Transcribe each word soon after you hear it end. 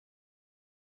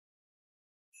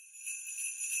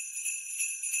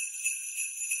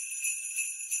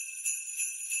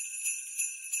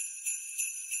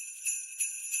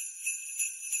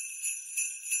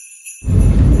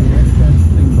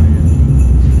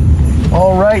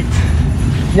right.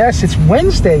 Yes, it's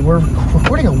Wednesday. We're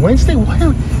recording on Wednesday. Why?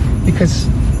 Because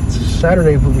it's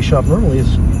Saturday when we shop normally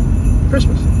is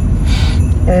Christmas.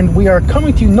 And we are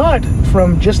coming to you not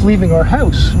from just leaving our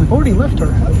house. We've already left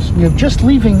our house. We are just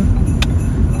leaving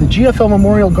the GFL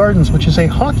Memorial Gardens, which is a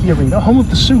hockey arena, home of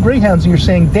the Sioux Greyhounds. And you're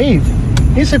saying, Dave,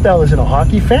 Isabel isn't a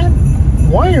hockey fan?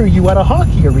 Why are you at a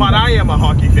hockey arena? But I am a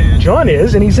hockey fan. John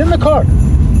is, and he's in the car.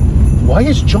 Why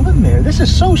is John there? This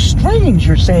is so strange,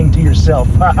 you're saying to yourself.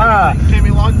 Haha. Came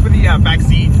along for the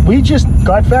vaccine. We just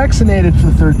got vaccinated for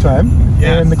the third time.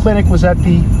 Yes. And the clinic was at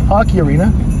the hockey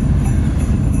arena.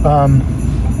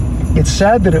 It's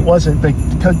sad that it wasn't, they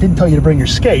didn't tell you to bring your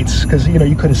skates, because, you know,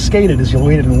 you could have skated as you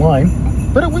waited in line.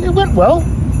 But it went well.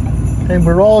 And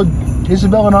we're all,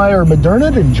 Isabel and I are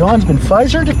Moderna, and John's been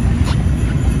Pfizered.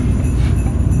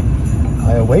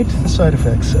 I await the side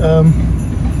effects.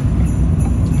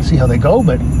 See how they go,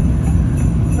 but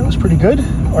that was pretty good.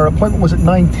 Our appointment was at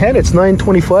 9:10. It's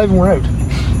 9:25 and we're out.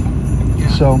 Yeah.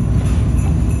 So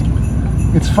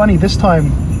it's funny, this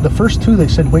time, the first two they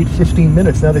said wait 15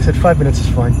 minutes. Now they said 5 minutes is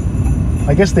fine.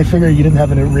 I guess they figure you didn't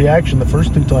have a reaction the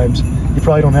first two times. You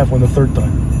probably don't have one the third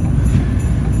time.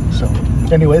 So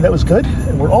anyway, that was good.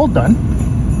 And we're all done.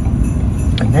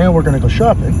 And now we're going to go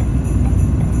shopping.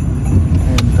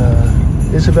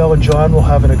 And Isabel and John will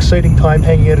have an exciting time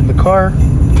hanging out in the car,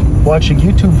 watching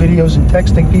YouTube videos and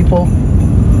texting people,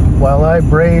 while I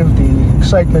brave the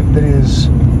excitement that is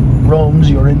Rome's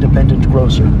Your Independent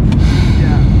Grocer.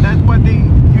 Yeah, that's what they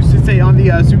used to say on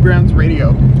the Sioux Grounds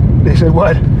radio. They said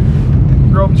what?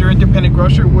 Rome's Your Independent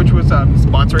Grocer, which was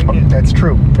sponsoring it. That's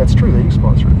true. That's true. They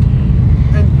sponsor it.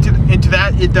 And to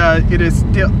that, it is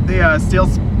still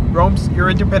Rome's Your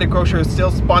Independent Grocer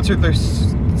still sponsors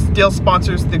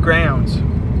the grounds.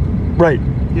 Right.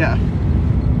 Yeah.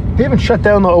 They haven't shut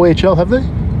down the OHL, have they?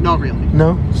 Not really.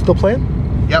 No? Still playing?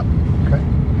 Yep. Okay.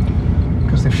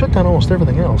 Because they've shut down almost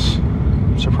everything else.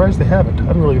 I'm surprised they haven't. I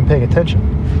haven't really been paying attention.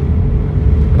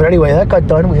 But anyway, that got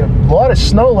done. We had a lot of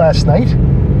snow last night.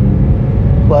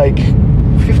 Like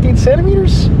 15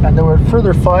 centimeters. And there were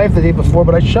further 5 the day before.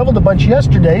 But I shoveled a bunch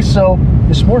yesterday, so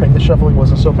this morning the shoveling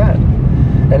wasn't so bad.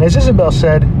 And as Isabel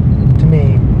said to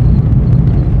me,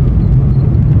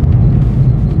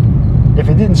 if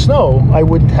it didn't snow, I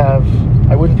wouldn't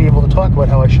be able to talk about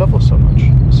how I shovel so much.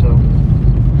 So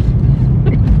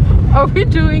Are we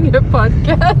doing a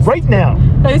podcast? right now.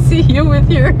 I see you with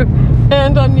your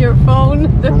hand on your phone.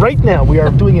 Right now. We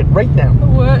are doing it right now.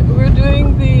 What? We're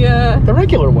doing The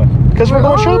regular one. Because we're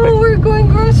going shopping. Oh, we're going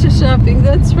grocery shopping.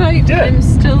 That's right. Yeah. I'm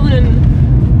still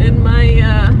in my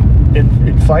In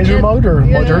Pfizer mode or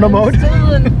Moderna I'm mode?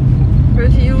 still in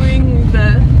reviewing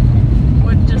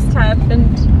what just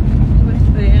happened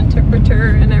with the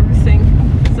interpreter and everything.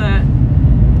 So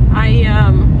I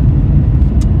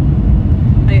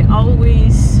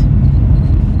always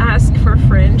ask for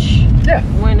French Yeah.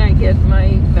 when I get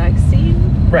my vaccine.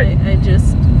 Right. I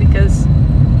just, because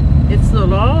it's the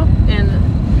law and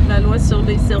la loi sur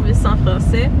les services en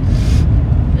français,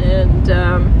 and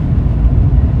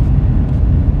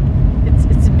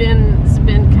it's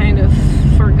been kind of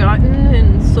forgotten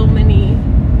in so many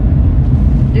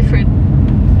different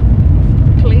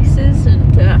places,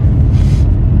 and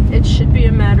it should be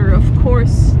a matter of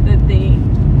course that they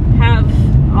have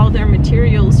all their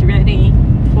materials ready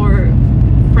for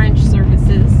French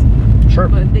services. Sure.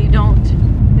 But they don't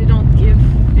give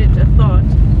it a thought.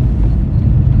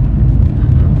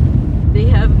 They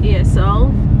have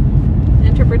ESL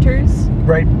interpreters,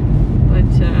 Right. but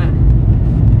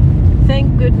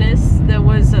thank goodness there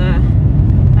was a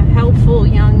helpful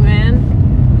young man,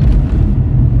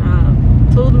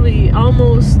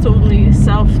 almost totally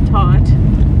self-taught.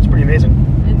 It's pretty amazing.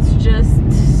 It's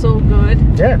just so good.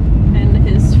 Yeah. And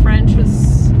his French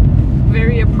was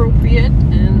very appropriate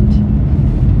and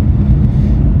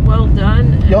well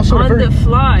done. He also had a on very the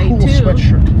fly cool too.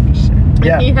 sweatshirt. Just saying.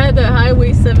 Yeah. He had a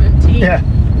Highway 17 Yeah.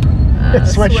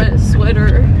 Sweatshirt.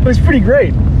 sweater. It was pretty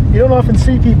great. You don't often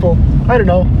see people, I don't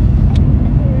know,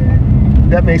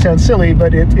 that may sound silly,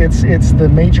 but it's the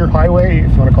major highway,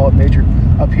 if you want to call it major,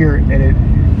 up here, and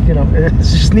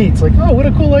it's just neat. It's like, oh, what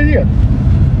a cool idea.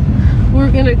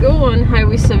 We're gonna go on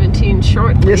Highway 17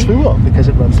 shortly. Yes, we will, because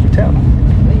it runs through town.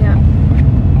 Yeah.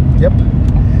 Yep.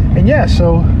 And yeah,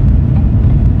 so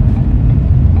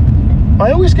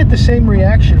I always get the same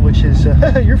reaction, which is,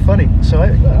 you're funny. So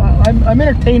I'm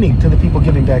entertaining to the people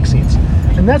giving vaccines.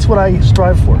 And that's what I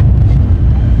strive for.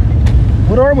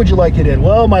 What arm would you like it in?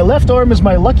 Well, my left arm is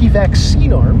my lucky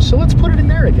vaccine arm, so let's put it in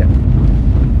there again.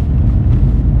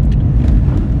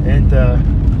 And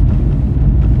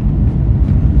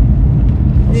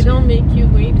They don't make you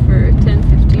wait for 10,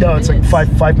 15 No, it's like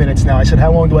 5 minutes now. I said,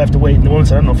 how long do I have to wait? And the woman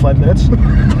said, I don't know, 5 minutes.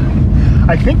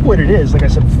 I think what it is, like I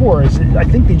said before, is I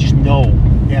think they just know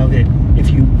now that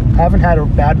if you haven't had a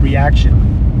bad reaction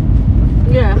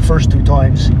the first 2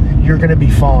 times, you're going to be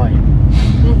fine.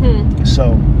 Mm-hmm.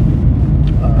 So,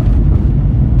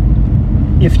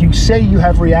 if you say you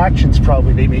have reactions,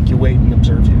 probably they make you wait and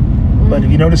observe you. But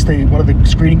if you notice, one of the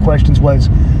screening questions was,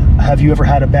 have you ever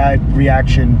had a bad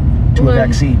reaction to a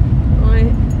vaccine?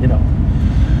 You know.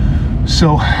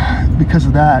 So, because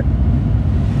of that,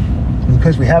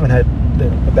 because we haven't had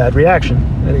a bad reaction,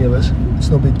 any of us, it's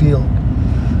no big deal.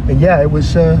 And yeah, it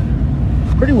was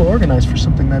pretty well organized for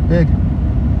something that big.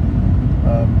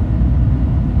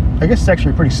 I guess it's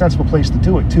actually a pretty sensible place to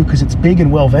do it too, because it's big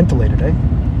and well ventilated, eh?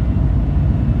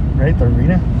 Right, the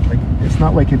arena. Like, it's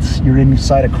not like you're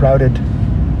inside a crowded.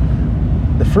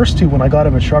 The first 2, when I got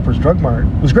them at Shoppers Drug Mart,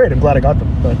 it was great. I'm glad I got them.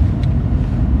 But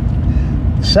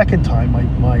the second time,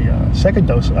 my second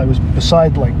dose, I was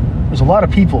beside, like, there's a lot of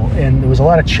people and there was a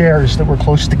lot of chairs that were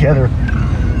close together,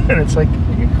 and it's like,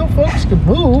 you go, folks, could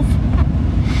move.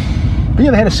 But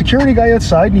yeah, they had a security guy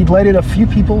outside, and he'd lighted a few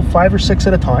people, 5 or 6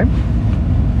 at a time,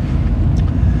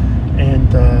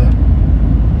 and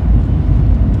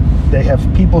they have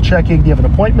people checking, do you have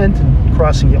an appointment, and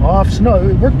crossing you off. So no,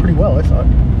 it worked pretty well, I thought.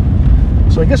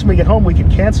 So I guess when we get home, we can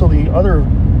cancel the other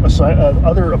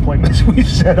appointments we've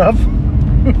set up.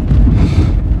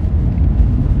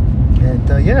 And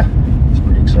yeah, it's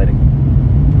pretty exciting.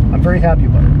 I'm very happy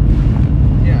about it.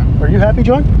 Yeah. Are you happy,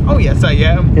 John? Oh yes, I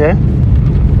am. Yeah?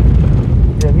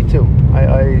 Yeah, me too.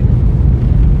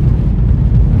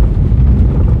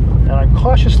 And I'm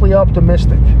cautiously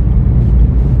optimistic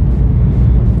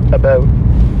about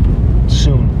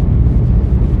soon.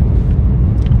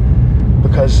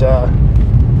 Because,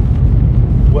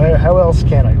 well, how else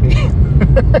can I be?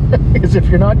 Because if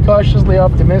you're not cautiously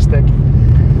optimistic,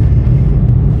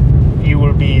 you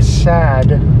will be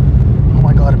sad. Oh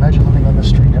my God, imagine living on the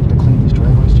street and having to clean these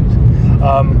driveways.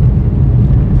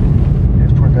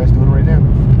 This poor guy's doing it right now.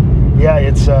 Yeah,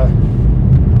 it's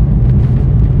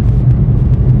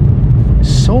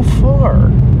so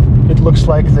far it looks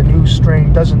like the new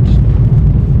strain doesn't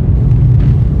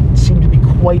seem to be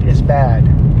quite as bad.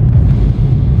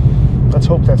 Let's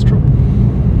hope that's true.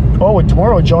 Oh, and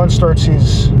tomorrow John starts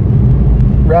his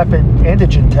rapid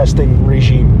antigen testing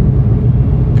regime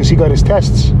because he got his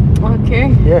tests.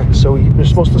 Okay. Yeah, so they're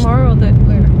supposed tomorrow that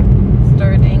we're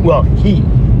starting. Well,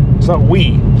 it's not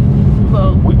we.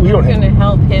 Well, we we're don't going to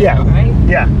help him, right?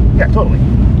 Yeah, totally.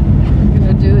 We're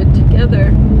going to do it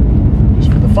together.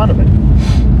 Just for the fun of it.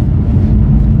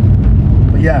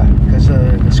 But yeah, because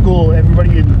the school,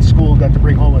 everybody in school got to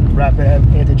bring home a rapid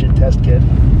antigen test kit.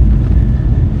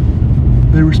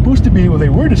 They were supposed to be, well, they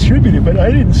were distributed, but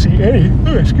I didn't see any.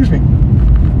 Oh, excuse me.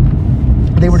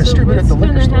 They were distributed at the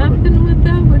liquor store. What's going to happen with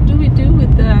that? What do we do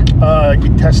with that?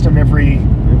 You test them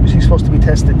he's supposed to be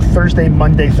tested Thursday,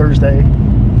 Monday, Thursday.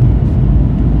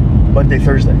 Monday,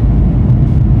 Thursday.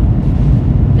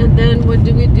 And then what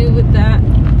do we do with that?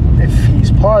 If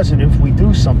he's positive, we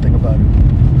do something about it.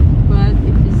 But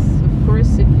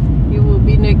if you will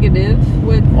be negative,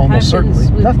 what Almost happens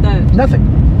certainly. with that? Nothing.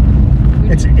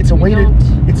 It's a way to.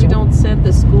 We don't send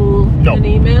the school an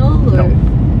email? Or?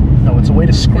 No, it's a way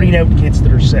to screen out kids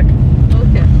that are sick.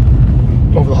 Okay.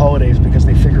 Over the holidays, because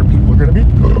they figure people are going to be,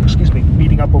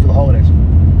 meeting up over the holidays.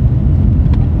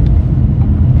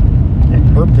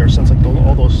 And burp there sounds like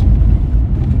all those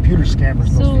computer scammers.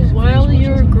 So while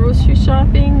you're grocery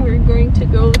shopping, we're going to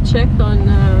go check on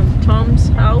Tom's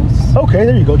house. Okay,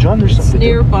 there you go, John. There's something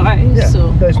nearby. Yeah,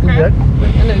 so you guys do that.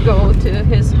 We're going to go to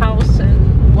his house and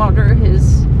water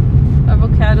his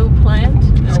avocado plant.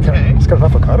 It's got an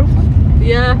avocado plant?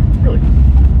 Yeah. Really?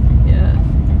 Yeah.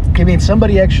 I mean,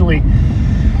 somebody actually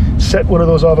set one of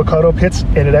those avocado pits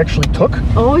and it actually took?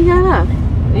 Oh, yeah.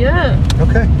 Yeah.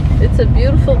 Okay. It's a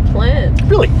beautiful plant.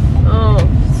 Really? Oh,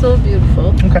 so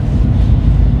beautiful. Okay.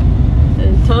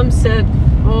 And Tom said,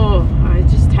 oh, I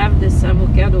just have this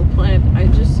avocado plant. I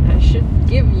should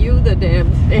give you the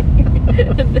damn thing.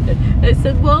 And I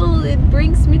said, well, it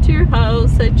brings me to your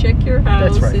house. I check your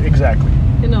house. That's right, exactly.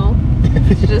 You know,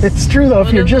 it's just it's true though,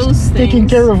 if you're just taking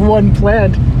care of one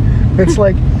plant, it's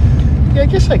like, yeah, I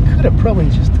guess I could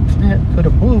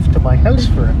have moved to my house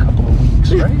for a couple of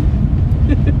weeks, right?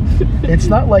 It's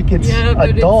not like it's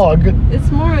a dog.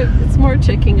 It's more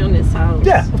checking on his house.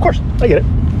 Yeah, of course. I get it.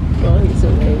 Well, he's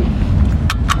away.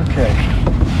 Okay.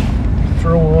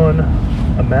 Throw on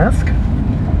a mask.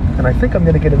 And I think I'm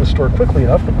going to get in the store quickly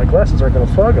enough that my glasses aren't going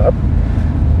to fog up.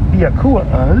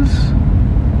 Biakua's.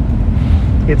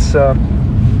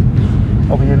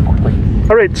 I'll be in quickly.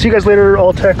 All right, see you guys later.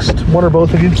 I'll text one or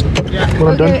both of you when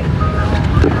I'm done.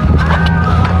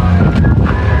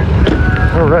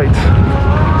 All right.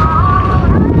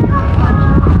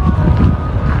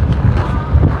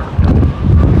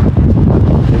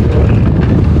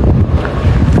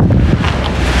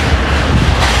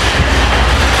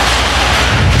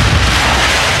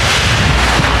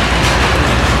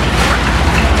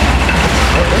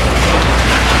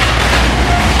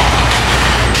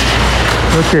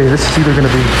 Okay, this is either going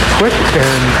to be quick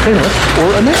and painless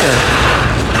or a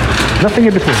nightmare. Nothing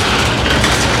in between.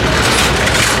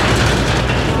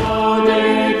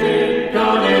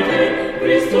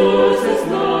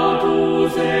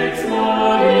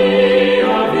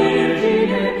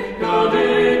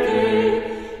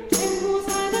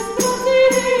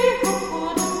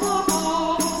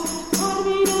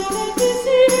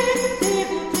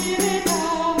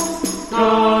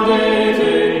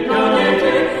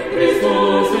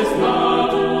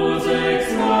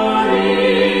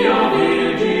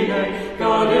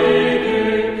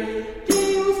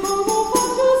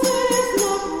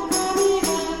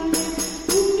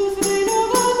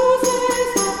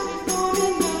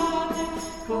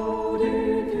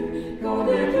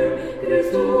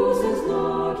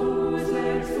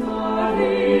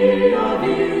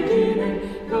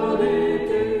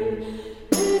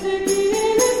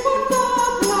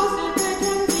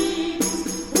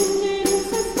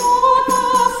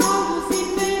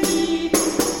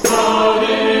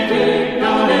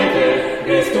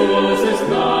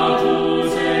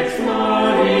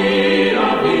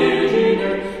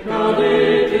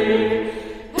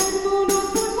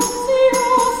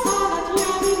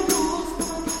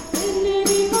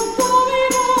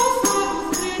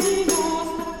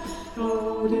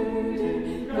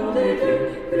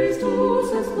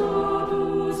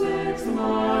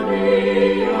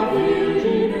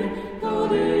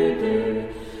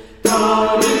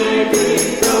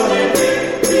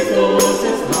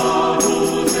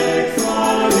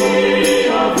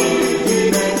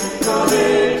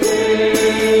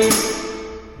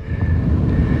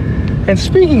 And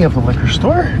speaking of the liquor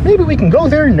store, maybe we can go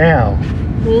there now.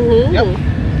 Mm-hmm.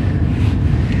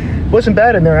 Yep. Wasn't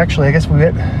bad in there, actually. I guess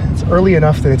it's early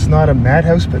enough that it's not a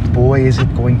madhouse, but boy, is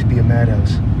it going to be a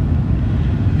madhouse.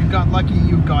 You got lucky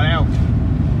you got out.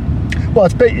 Well,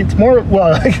 it's more,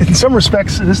 well, in some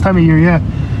respects, this time of year, yeah.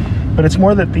 But it's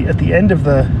more that at the end of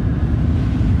the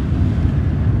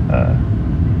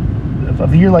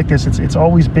year like this, it's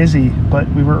always busy, but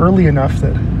we were early enough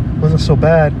that it wasn't so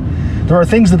bad. There are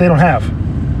things that they don't have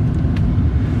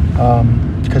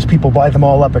because people buy them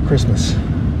all up at Christmas.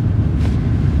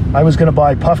 I was going to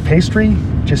buy puff pastry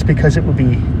just because it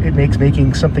makes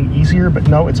making something easier, but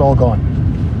no, it's all gone.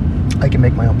 I can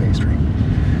make my own pastry.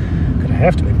 I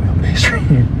have to make my own pastry.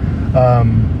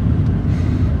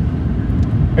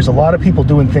 There's a lot of people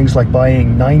doing things like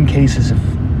buying 9 cases of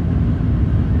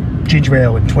ginger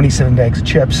ale and 27 bags of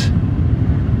chips.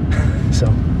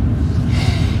 So,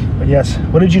 but yes.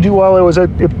 What did you do while I was at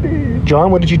John?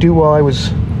 What did you do while I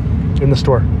was in the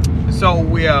store? So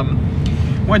we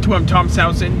went to Tom's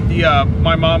house, and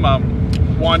my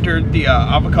mom wandered the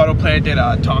avocado plant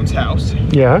at Tom's house.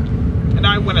 Yeah. And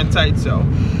I went inside, so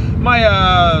my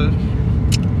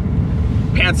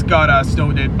pants got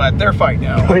snowed in, but they're fine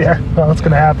now. Oh yeah, well, that's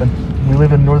gonna happen. We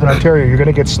live in Northern Ontario. You're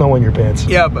gonna get snow in your pants.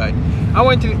 Yeah, but I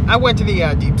went to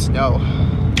the deep snow.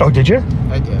 Oh, did you?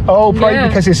 I did. Oh, probably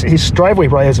because his driveway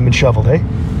probably hasn't been shoveled, eh?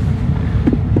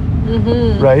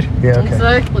 Mm-hmm. Right? Yeah. Okay.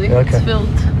 Exactly. Yeah, okay. It's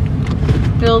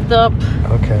filled up.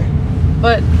 Okay.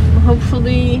 But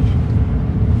hopefully,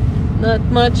 not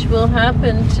much will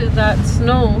happen to that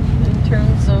snow in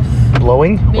terms of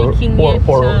blowing, making or it,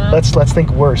 let's think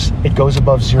worse. It goes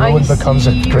above zero and becomes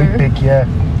a great big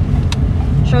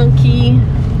chunky.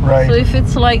 Right. So if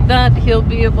it's like that, he'll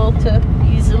be able to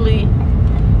easily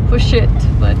push it.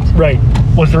 But right.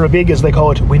 Was there a big, as they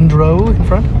call it, windrow in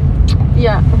front?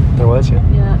 yeah. There was, yeah.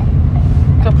 Yeah.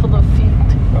 A couple of feet.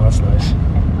 Oh, that's nice.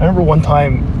 I remember one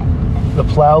time the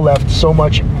plow left so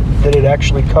much that it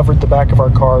actually covered the back of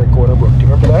our car at Corner Brook. Do you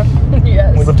remember that?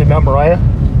 Yes. We lived in Mount Moriah.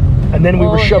 And then we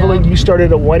were shoveling. Yeah. You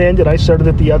started at one end and I started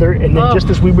at the other. And then just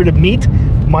as we were to meet,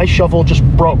 my shovel just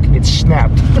broke. It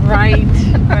snapped. Right.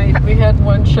 We had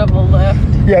one shovel left.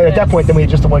 Yeah, at that point, then we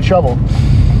had just the one shovel.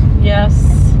 Yes.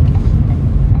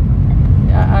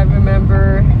 Yeah, I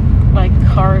remember like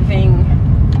carving.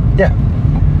 Yeah.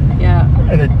 Yeah.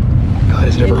 And it, God,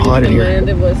 is it ever hot in here?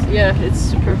 It was, it's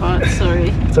super hot, sorry.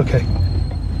 It's okay.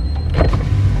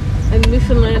 In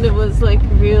Newfoundland, it was like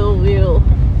real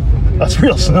That's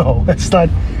real snow. It's not,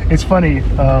 it's funny.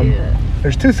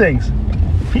 There's two things.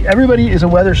 Everybody is a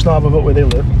weather snob about where they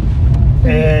live.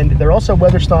 and they're also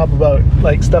weather snob about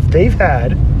like stuff they've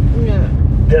had Yeah.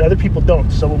 that other people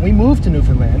don't. So when we moved to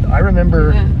Newfoundland, I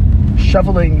remember Yeah.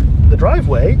 shoveling the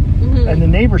driveway and the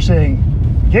neighbor saying,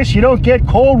 "Guess you don't get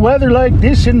cold weather like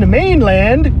this in the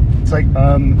mainland." It's like,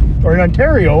 or in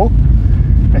Ontario.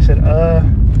 I said,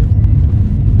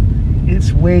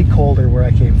 it's way colder where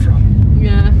I came from.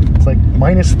 Yeah. It's like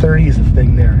minus 30 is a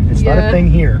thing there. It's not a Yeah. thing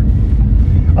here.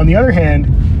 On the other hand,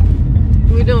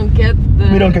 We don't get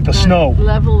the the snow.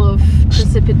 level of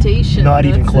precipitation. not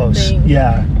even That's the close. thing.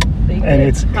 Yeah. They And get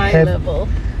it's high level.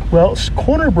 Well,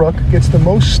 Corner Brook gets the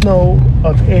most snow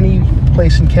of any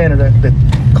place in Canada that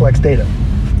collects data.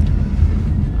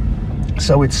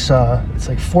 So it's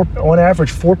like on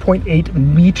average 4.8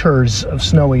 meters of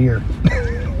snow a year,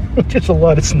 which is a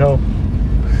lot of snow.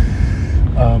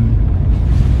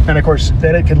 And of course,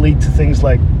 then it can lead to things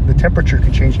like the temperature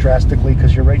can change drastically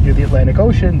because you're right near the Atlantic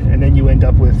Ocean, and then you end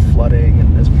up with flooding.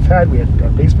 And as we had our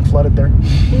basement flooded there.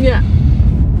 Yeah.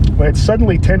 When it's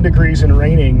suddenly 10 degrees and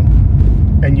raining,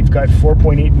 and you've got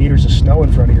 4.8 meters of snow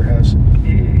in front of your house,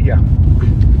 yeah,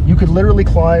 you could literally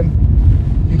climb.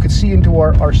 You could see into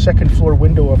our second floor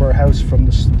window of our house from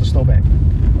the snowbank.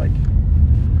 Like,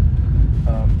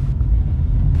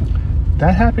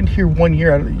 that happened here one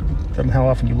year. I don't know how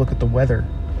often you look at the weather.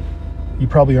 You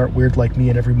probably aren't weird like me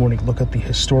and every morning look at the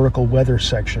historical weather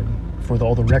section for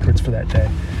all the records for that day.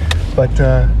 But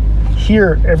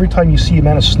here, every time you see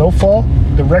amount of snowfall,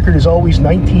 the record is always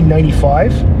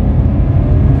 1995.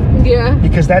 Yeah.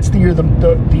 Because that's the year the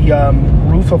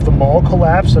roof of the mall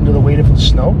collapsed under the weight of the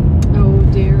snow. Oh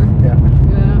dear. Yeah.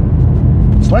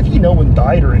 Yeah. It's lucky no one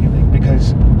died or anything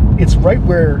because it's right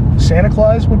where Santa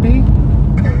Claus would be.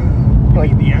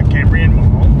 Like the Cambrian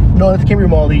Mall. No, not the Cambrian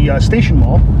Mall, the Station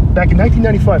Mall. Back in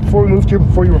 1995, before we moved here,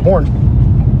 before you were born.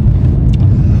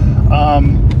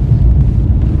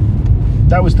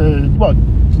 That was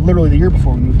literally the year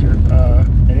before we moved here.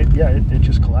 And it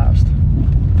just collapsed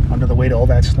under the weight of all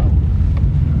that snow.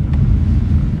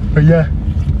 But yeah,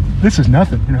 this is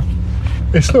nothing, you know.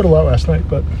 It snowed a lot last night,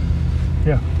 but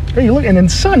yeah. Hey, look, and then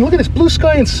sun. Look at this blue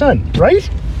sky and sun, right?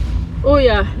 Oh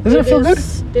yeah. Doesn't it feel good?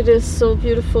 It is so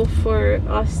beautiful for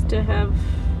us to have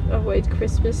a white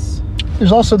Christmas.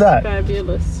 There's also that.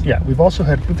 Fabulous. Yeah, we've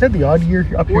had the odd year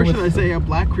up Or here. should I say a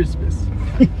Black Christmas?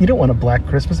 You don't want a Black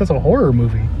Christmas. That's a horror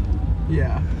movie.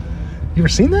 Yeah. You ever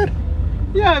seen that?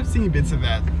 Yeah, I've seen bits of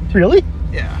that. Really?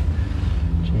 Yeah.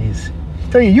 Jeez.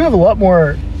 I tell you, you have a lot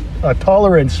more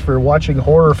tolerance for watching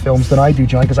horror films than I do,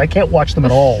 John, because I can't watch them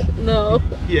at all. No.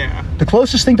 Yeah. The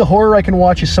closest thing to horror I can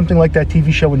watch is something like that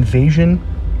TV show Invasion.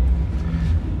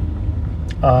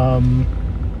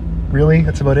 Really?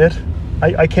 That's about it?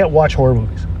 I can't watch horror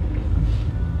movies.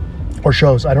 Or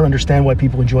shows. I don't understand why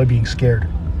people enjoy being scared.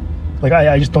 Like,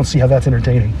 I just don't see how that's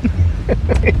entertaining.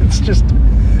 It's just...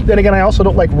 Then again, I also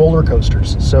don't like roller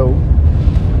coasters, so...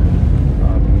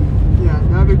 Yeah,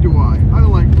 neither do I. I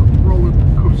like roller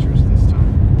coasters this time.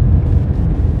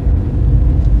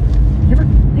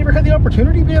 You ever had the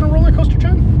opportunity to be on a roller coaster,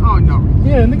 John? Oh, no, really.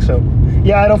 Yeah, I think so.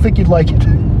 Yeah, I don't think you'd like it.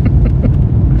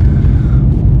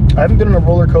 I haven't been on a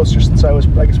roller coaster since I was,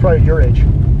 I guess, probably your age,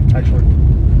 actually.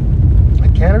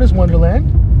 At Canada's Wonderland,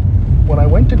 when I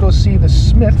went to go see the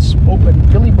Smiths open,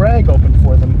 Billy Bragg opened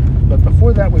for them. But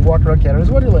before that, we walked around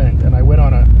Canada's Wonderland, and I went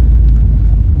on a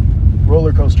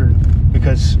roller coaster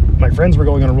because my friends were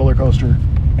going on a roller coaster.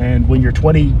 And when you're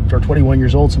 20 or 21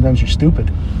 years old, sometimes you're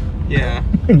stupid. Yeah.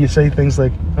 And you say things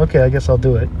like, okay, I guess I'll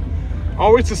do it.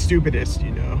 Always the stupidest,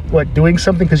 you know. What, doing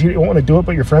something because you don't want to do it,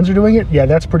 but your friends are doing it? Yeah,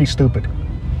 that's pretty stupid.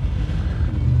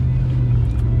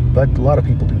 But a lot of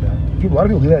people do that. A lot of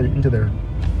people do that into their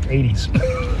 80s.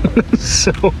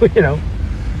 So, you know.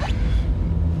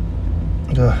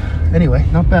 Anyway,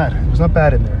 not bad. It was not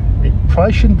bad in there. It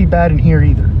probably shouldn't be bad in here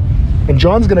either. And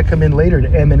John's going to come in later to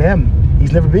M&M.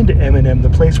 He's never been to M&M, the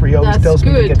place where he always tells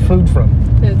me to get food from.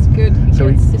 That's good. He So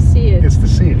gets to see it. Gets to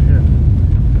see it,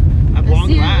 yeah. At long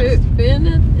Has last. he been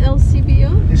at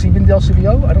LCBO? Has he been to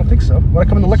LCBO? I don't think so. Want to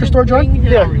come in the You liquor should store, John? bring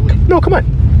him. Yeah. Not really. No, come on.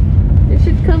 You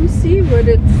should come see what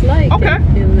it's like Okay.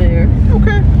 in there.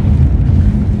 Okay.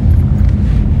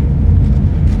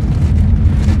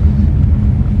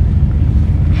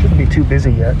 Shouldn't be too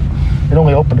busy yet. It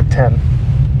only opened at 10.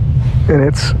 And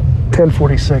it's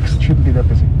 10:46. It shouldn't be that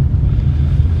busy.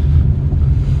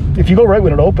 If you go right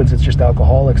when it opens, it's just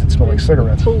alcoholics that smell like There's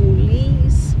cigarettes. the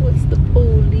police. What's the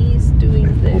police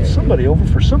doing there? Pulled somebody over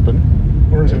for something.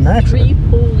 Or is it an There's accident? 3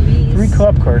 police. 3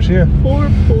 cop cars, yeah. 4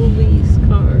 police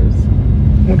cars.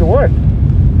 Wonder what?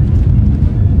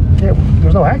 Yeah,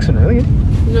 there's no accident, really.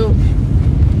 No.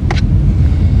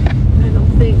 I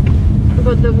don't think.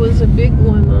 But there was a big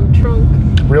one on Trunk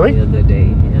Really? the other day.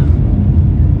 Yeah.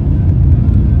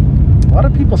 A lot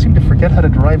of people seem to forget how to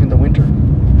drive in the winter.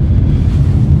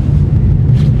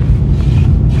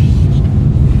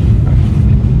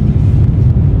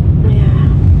 Yeah.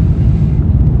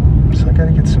 So I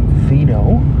gotta get some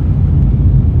vino.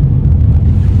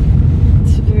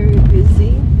 It's very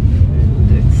busy.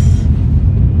 And it's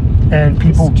And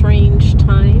people, a strange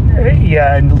time.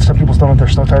 yeah, and some people still don't have their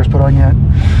snow tires put on yet.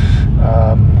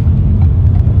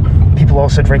 People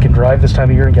also drink and drive this time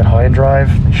of year and get high and drive.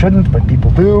 They shouldn't, but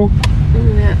people do.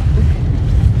 Yeah.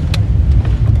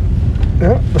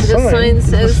 Yeah, The sign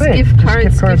is the says same. gift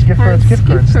Just cards, gift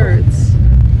cards.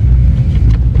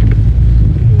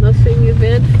 Nothing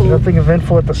eventful. Nothing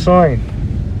eventful at the sign.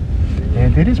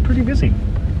 And it is pretty busy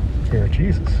here,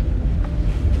 Jesus.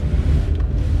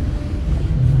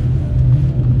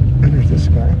 And there's this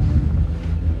guy.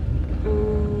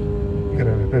 We got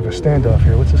a bit of a standoff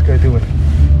here. What's this guy doing?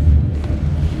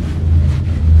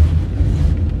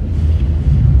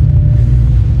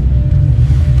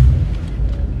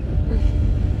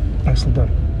 Nicely done.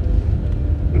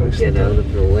 Nicely Get out done.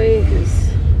 of the way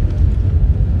because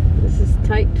this is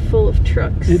tight, full of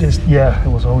trucks. It is, yeah, it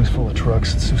was always full of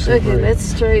trucks. It's so Okay, great.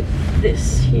 let's try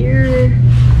this here.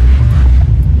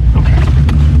 Okay.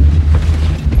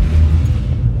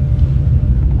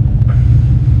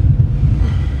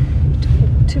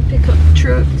 To pick up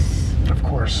trucks. Of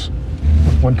course.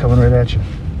 One coming right at you.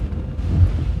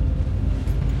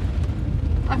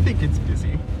 I think it's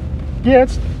busy. Yeah,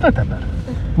 it's not that bad.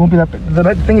 It won't be that bad.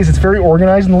 The thing is, it's very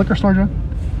organized in the liquor store, John.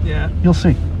 Yeah. You'll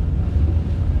see.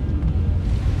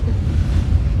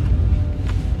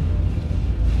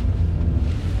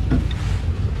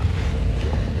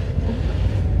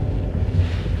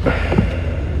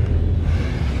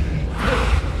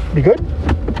 You good?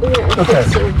 Yeah, I Okay.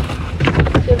 think so. Do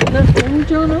you have enough room,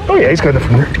 John? Oh yeah, he's got enough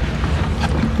from there.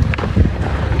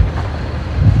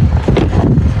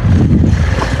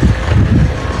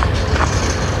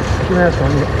 Put your mask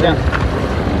on. Yeah.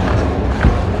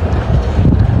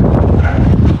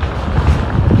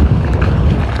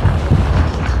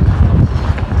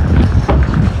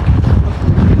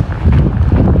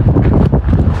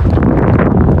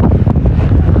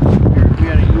 We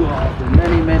had a U-Haul for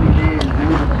many, many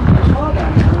days.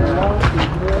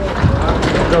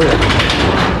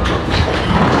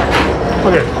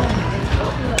 Okay.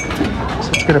 So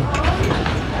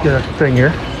let's get a thing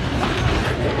here.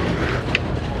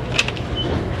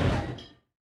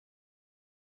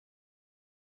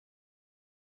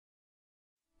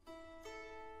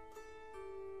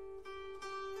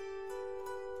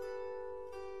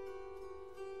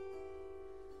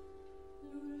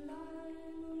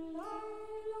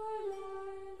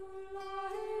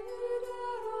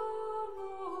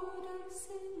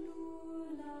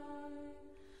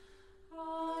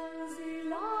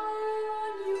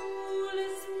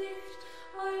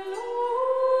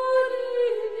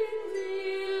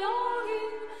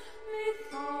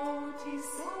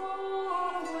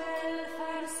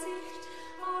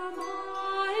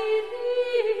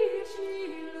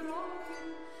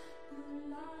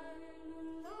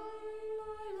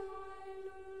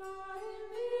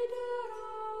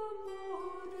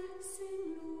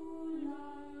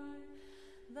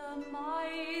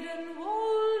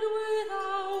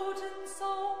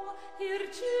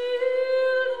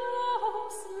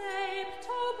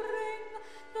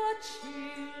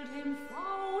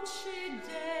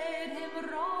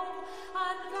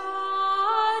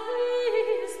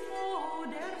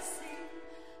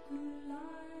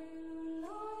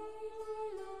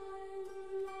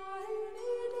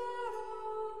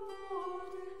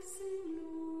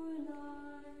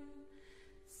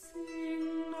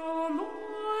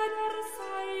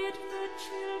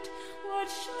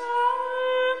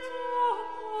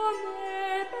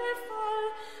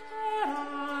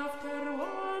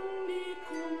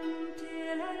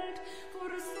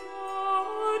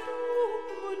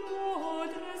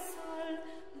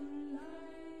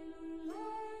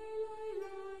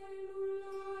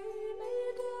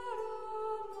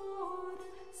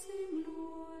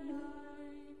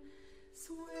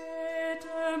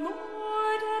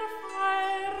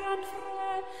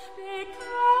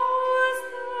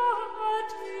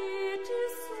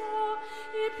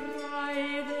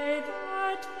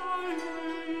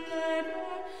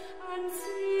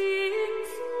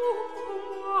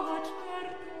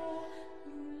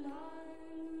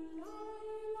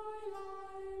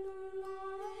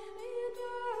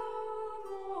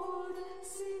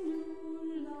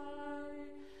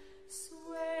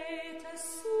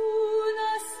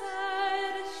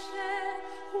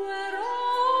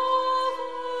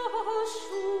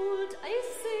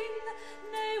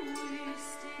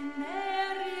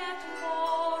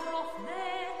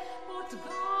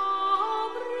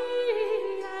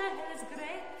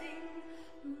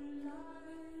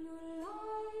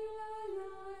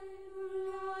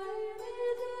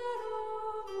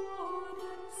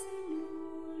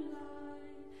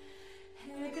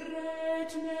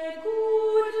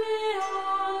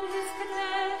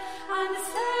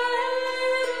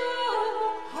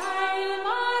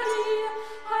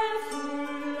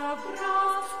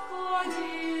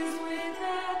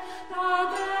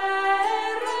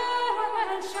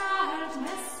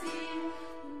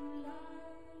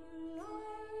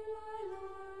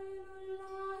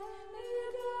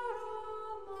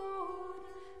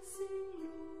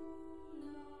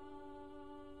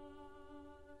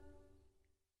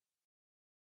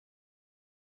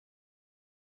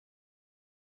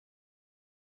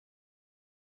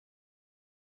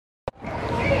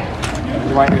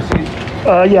 my receipt?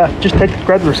 Yeah, just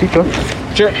grab the receipt though,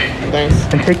 Sure. Thanks.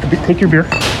 and take your beer.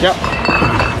 Yep.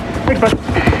 Thanks, bud.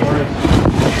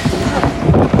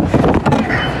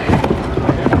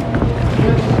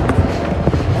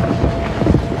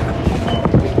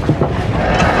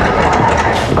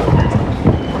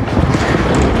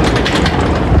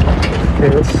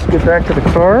 Okay, let's get back to the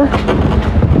car.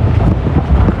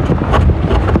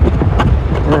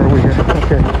 Where are we here?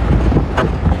 Okay.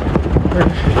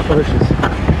 Oh, this is.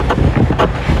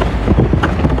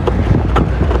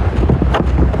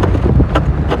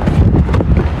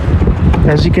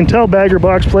 As you can tell, Bagger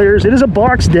Box players, it is a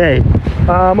box day.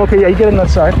 Okay, yeah, you get on that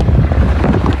side.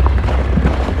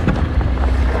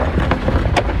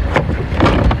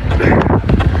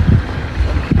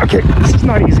 Okay, this is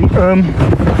not easy. That's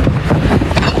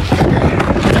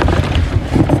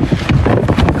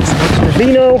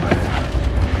Vino.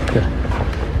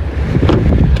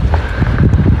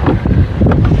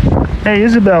 Hey,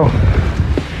 Isabel.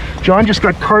 John just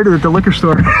got carded at the liquor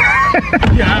store.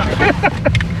 Yeah.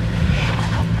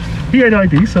 He had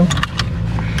ID, so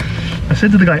I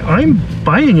said to the guy, I'm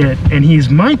buying it, and he's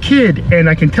my kid, and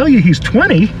I can tell you he's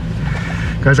 20.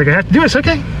 Guy's like, I have to do it. It's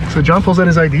okay. So John pulls out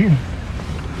his ID, and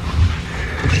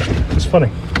it's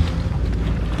funny.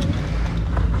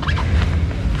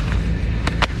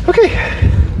 Okay,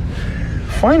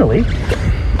 finally,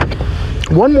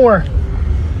 one more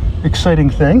exciting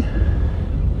thing,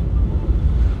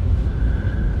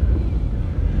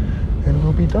 and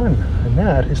we'll be done. And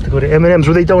that is to go to M&M's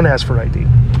where they don't ask for ID.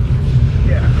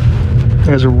 Yeah.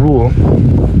 As a rule.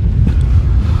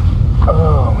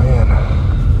 Oh man.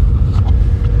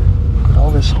 Look at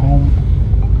all this home.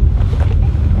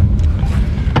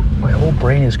 My whole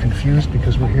brain is confused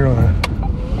because we're here on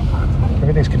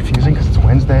everything's confusing because it's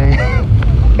Wednesday.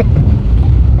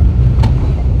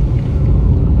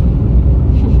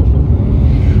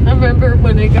 I remember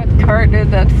when I got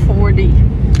carded at 40.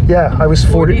 Yeah, I was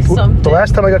 40. 40-something. The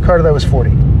last time I got carded, I was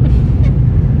 40.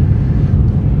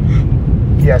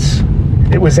 Yes.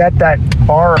 It was at that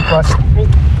bar across.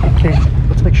 Okay,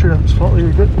 let's make sure that's fault.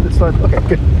 You're good? It's not. Okay,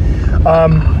 good.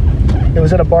 It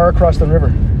was at a bar across the river.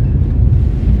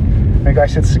 And the guy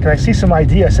said, can I see some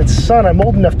ID? I said, son, I'm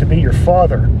old enough to be your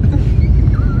father.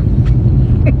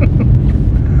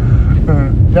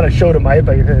 Then I showed him my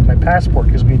passport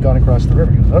because we had gone across the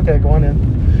river. He goes, okay, go on in.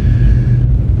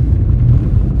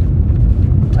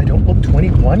 I don't look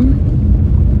 21.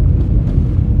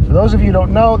 For those of you who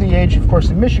don't know, the age, of course,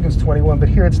 in Michigan is 21, but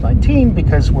here it's 19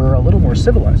 because we're a little more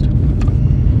civilized.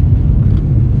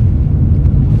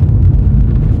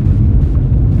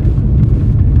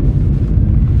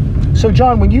 So,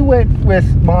 John, when you went with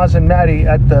Maz and Maddie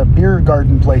at the beer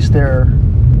garden place there,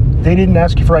 they didn't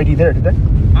ask you for ID there, did they?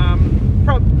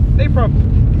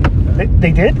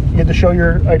 They did? You had to show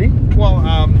your ID? Well,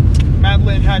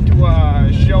 Madeline had to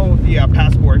show the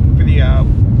passport for the.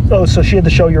 Oh, so she had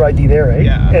to show your ID there, eh?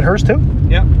 Yeah. And hers too?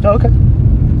 Yeah. Oh, okay.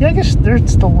 Yeah, I guess they're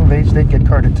still of age. They'd get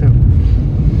carded too.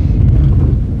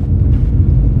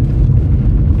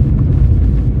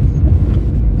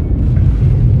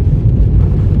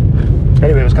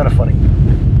 Anyway, it was kind of funny.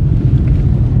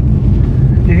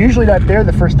 You're usually not there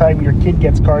the first time your kid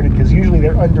gets carded because usually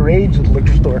they're underage at the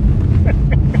liquor store.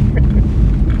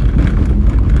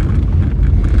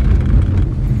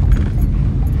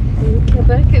 In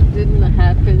Quebec, it didn't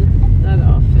happen that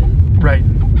often. Right.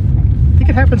 I think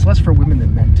it happens less for women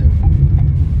than men, too.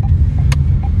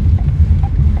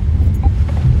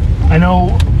 I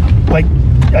know, like,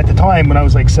 at the time when I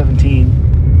was like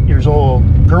 17 years old,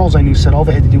 girls I knew said all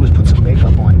they had to do was put some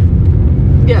makeup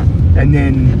on. Yeah. And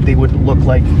then they would look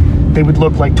like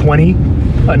 20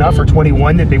 enough or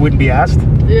 21 that they wouldn't be asked.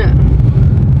 Yeah.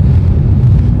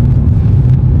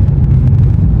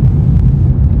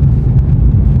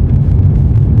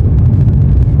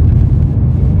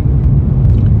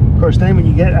 Of course, then when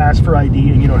you get asked for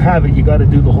ID and you don't have it, you got to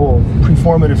do the whole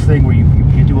performative thing where you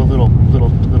do a little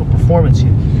performance.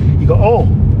 You go, oh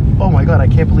my God, I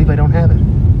can't believe I don't have it.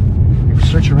 You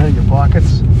search around in your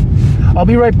pockets. I'll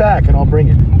be right back and I'll bring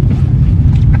it.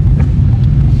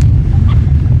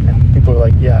 And people are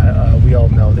like, yeah, we all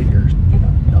know that you're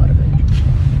not of age.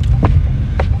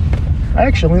 I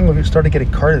actually only started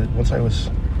getting carded once I was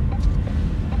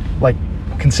like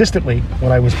consistently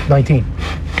when I was 19.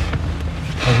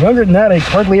 Younger than that, I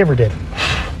hardly ever did.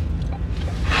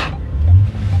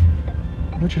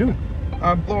 What you doing?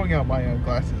 I'm blowing out my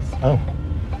glasses. Oh,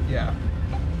 Yeah.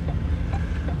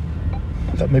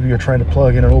 I thought maybe you were trying to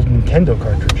plug in an old Nintendo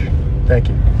cartridge. Thank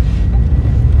you.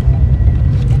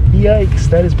 Yikes,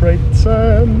 that is bright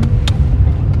sun.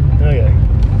 Okay.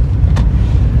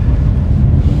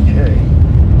 Okay.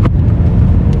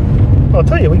 I'll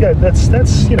tell you, we got that's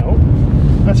that's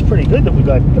pretty good that we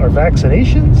got our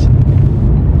vaccinations.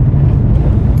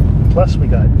 Plus, we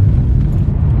got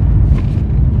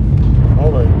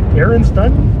all the errands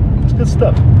done. It's good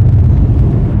stuff.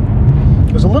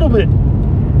 It was a little bit.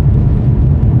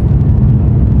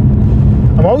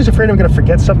 I'm always afraid I'm going to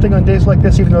forget something on days like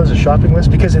this, even though there's a shopping list,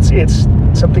 because it's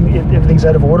something, everything's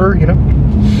out of order,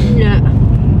 Yeah.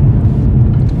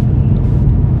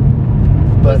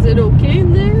 But Was it okay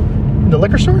in there? the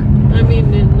liquor store? I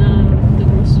mean, in the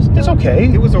grocery store? It's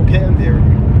okay. It was okay in there.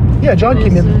 Yeah, John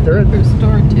came in. There's a liquor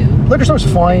store too. Liquor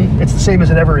store's fine. It's the same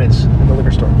as it ever is in the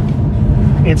liquor store.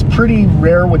 It's pretty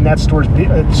rare when that store's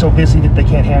so busy that they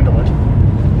can't handle it.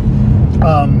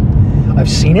 I've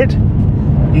seen it.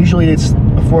 Usually it's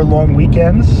before long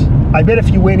weekends. I bet if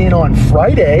you went in on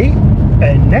Friday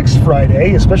and next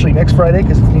Friday, especially next Friday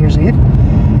because it's New Year's Eve,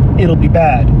 it'll be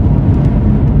bad.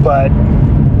 But,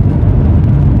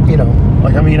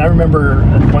 I remember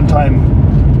one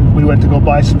time we went to go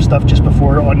buy some stuff just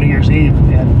before on New Year's Eve,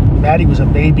 and Maddie was a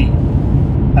baby,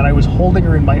 and I was holding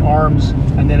her in my arms,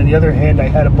 and then in the other hand I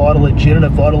had a bottle of gin and a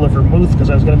bottle of vermouth because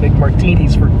I was going to make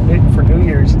martinis for New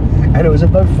Year's, and it was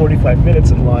about 45 minutes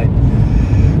in line.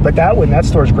 But that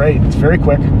store's great. It's very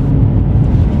quick,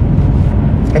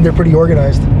 and they're pretty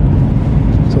organized,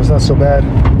 so it's not so bad.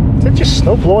 Is that just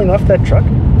snow blowing off that truck?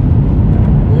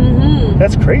 Mm-hmm.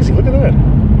 That's crazy. Look at that.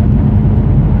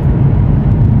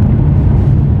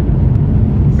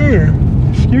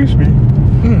 Excuse me.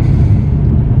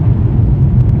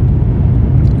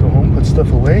 Go home, put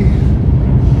stuff away.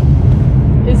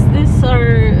 Is this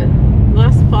our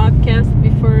last podcast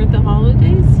before the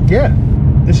holidays? Yeah,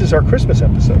 this is our Christmas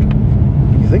episode.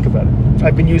 If you think about it.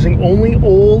 I've been using only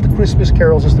old Christmas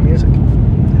carols as the music.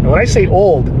 And when I say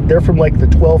old, they're from like the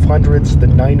 1200s, the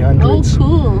 900s. Oh,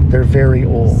 cool. They're very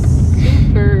old.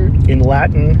 Super. In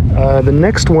Latin. The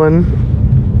next one...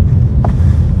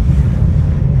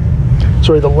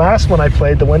 Sorry, the last one I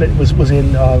played, the one that was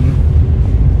in,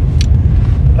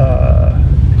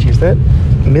 that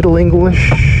Middle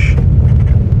English.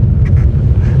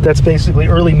 That's basically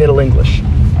early Middle English.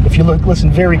 If you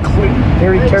listen very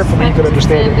carefully, you can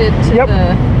understand it. To Yep.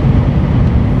 the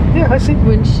Yeah, I see.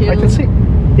 windshield. I can see.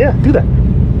 Yeah, do that.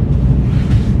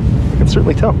 I can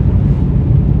certainly tell.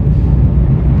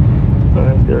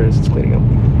 There it is. It's cleaning up.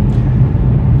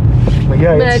 But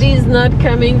yeah, Maddie's not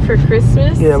coming for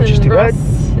Christmas. Yeah, which is and too bad.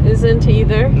 Russ isn't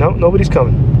either. No, nobody's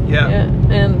coming. Yeah.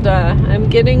 And I'm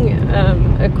getting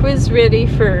a quiz ready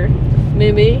for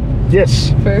Mimi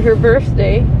Yes, for her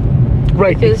birthday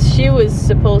right. because she was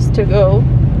supposed to go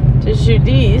to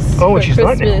Judy's Oh, for and she's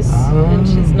not now. Christmas, and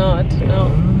she's not.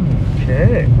 No.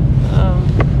 Okay.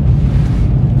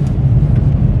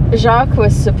 Jacques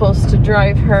was supposed to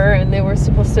drive her, and they were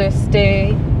supposed to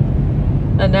stay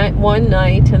one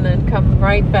night and then come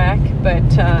right back, but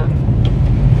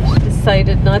she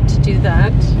decided not to do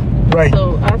that. Right.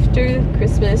 So after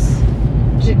Christmas,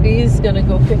 Julie's gonna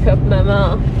go pick up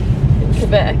Mama in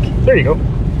Quebec There you go.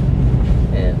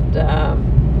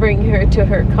 and bring her to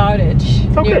her cottage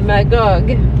Okay. near Magog,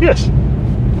 Yes.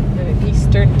 the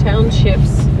Eastern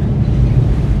Townships.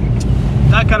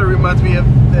 That kind of reminds me of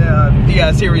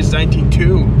the series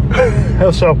 19-2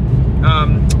 How so?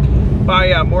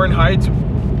 by Morin Heights.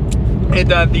 And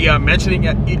the mentioning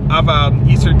of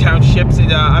Eastern Townships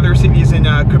in other cities in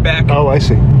Quebec. Oh, I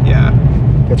see. Yeah.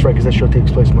 That's right, because that show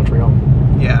takes place in Montreal.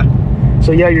 Yeah.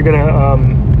 So yeah, you're gonna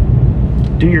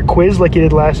do your quiz like you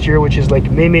did last year, which is like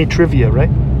Meme trivia, right?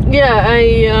 Yeah,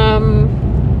 I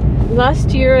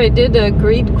last year I did a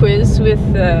grade quiz with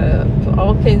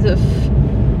all kinds of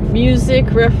music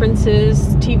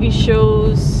references, TV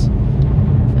shows,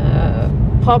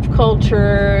 pop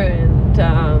culture, and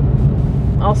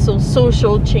also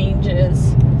social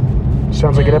changes.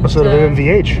 Sounds like an episode of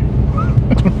MMVH.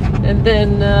 And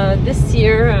then this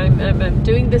year I'm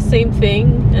doing the same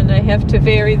thing, and I have to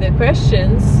vary the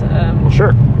questions. Well,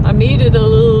 sure. I made it a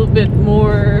little bit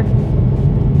more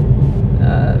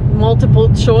multiple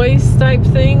choice type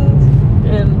thing,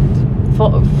 and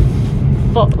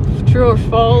true or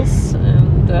false,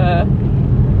 and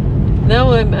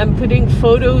now I'm putting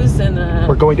photos and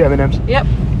We're going to M&M's. yep,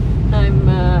 I'm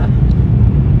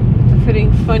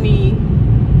putting funny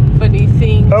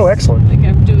things. Oh, excellent. Like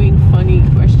I'm doing funny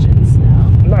questions now.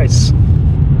 Nice.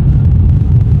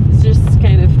 It's just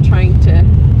kind of trying to.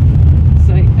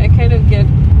 So I kind of get.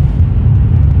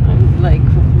 I'm like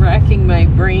racking my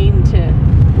brain to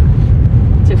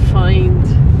find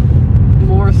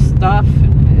more stuff.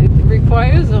 It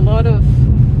requires a lot of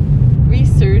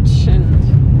research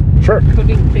and Sure.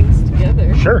 putting things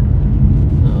together. Sure.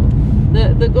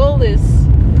 The goal is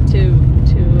to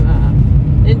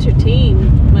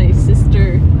entertain my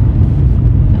sister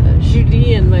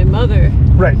Julie and my mother.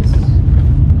 Right.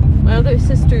 My other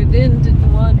sister didn't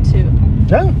want to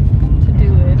No,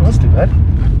 do it. let's do that.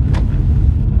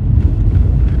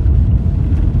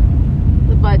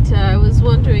 But I was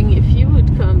wondering if you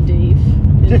would come, Dave,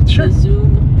 Yeah, and sure. the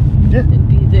Zoom Yeah. and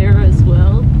be there as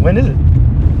well. When is it?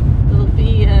 It'll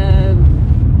be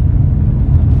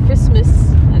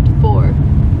Christmas at 4,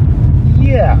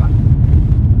 Yeah.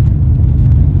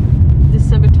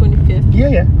 December 25th.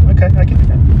 Yeah. Okay, I can do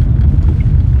that.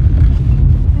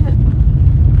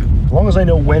 As long as I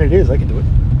know when it is, I can do it.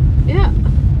 Yeah.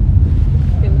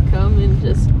 You can come and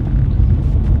just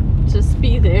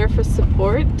be there for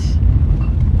support.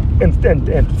 And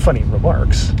funny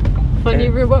remarks. Funny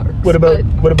And remarks. What about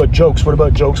but jokes? What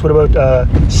about jokes? What about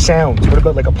sounds? What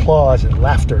about like applause and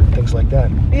laughter and things like that?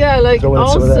 yeah, like throw in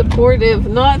all some of that. supportive,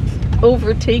 not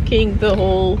overtaking the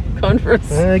whole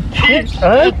conversation.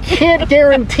 I can't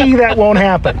guarantee that won't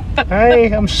happen.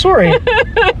 I'm sorry.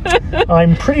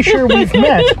 I'm pretty sure we've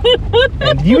met,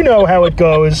 and you know how it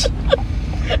goes.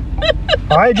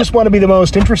 I just want to be the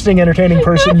most interesting, entertaining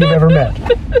person you've ever met.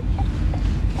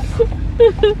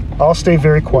 I'll stay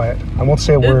very quiet. I won't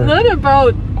say a It's word. not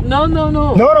about no.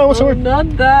 No, so we're- not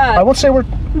that. I won't say a word.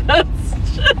 That's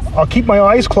just I'll keep my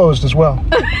eyes closed as well.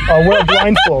 I'll wear a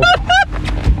blindfold.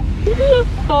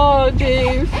 oh,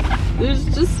 Dave. There's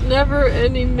just never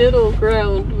any middle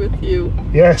ground with you.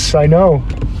 Yes, I know.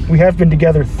 We have been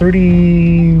together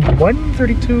 31,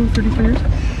 32, 33 years.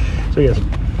 So yes.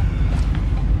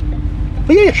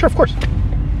 But yeah, sure, of course.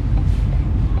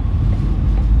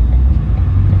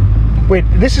 Wait,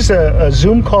 this is a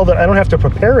Zoom call that I don't have to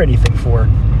prepare anything for.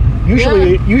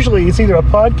 Usually it's either a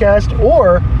podcast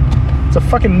or it's a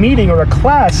fucking meeting or a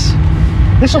class.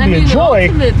 This will be a joy.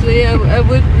 Ultimately, I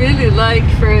would really like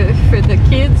for the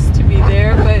kids to be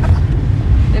there, but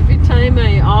every time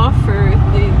I offer,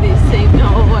 they say no.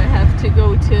 I have to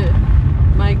go to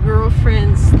my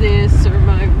girlfriend's this or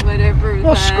my whatever.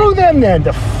 Well, that. screw them then.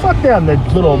 The fuck them, the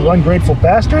little ungrateful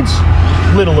bastards.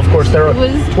 Little, of course, they're It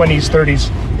was- 20s,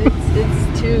 30s.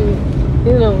 It's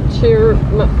to cheer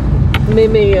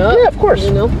me up. Yeah, of course.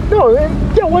 You know. No,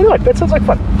 yeah, why not? That sounds like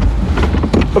fun.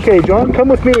 Okay, John, come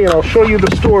with me and I'll show you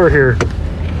the store here.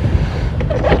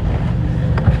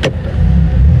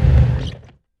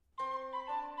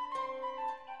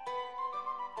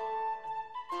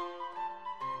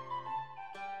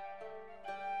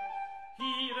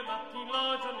 Hire mattin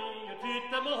lagioni e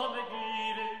tutte molle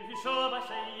gire, i sciova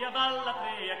sceia valla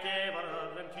trea che var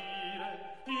avventure,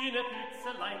 une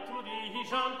puzze leitrudi, i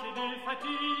jante du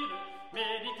fatire,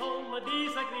 medi tomme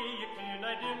disagrie,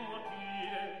 cunai du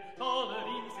moture,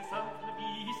 toleri se simple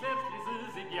vi,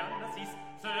 svertles et dianasis,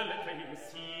 seule crée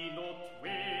si not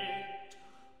wet.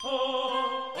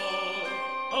 Oh, oh,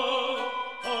 oh,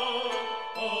 oh,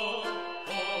 oh,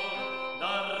 oh,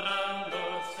 narrando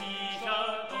si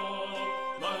chateau,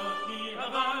 molti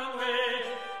avangue,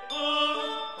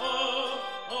 oh, oh,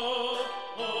 oh,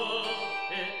 oh,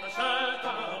 et la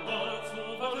scelta molt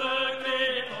souverain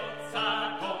che tot sa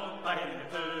compagne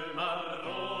de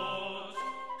Marros.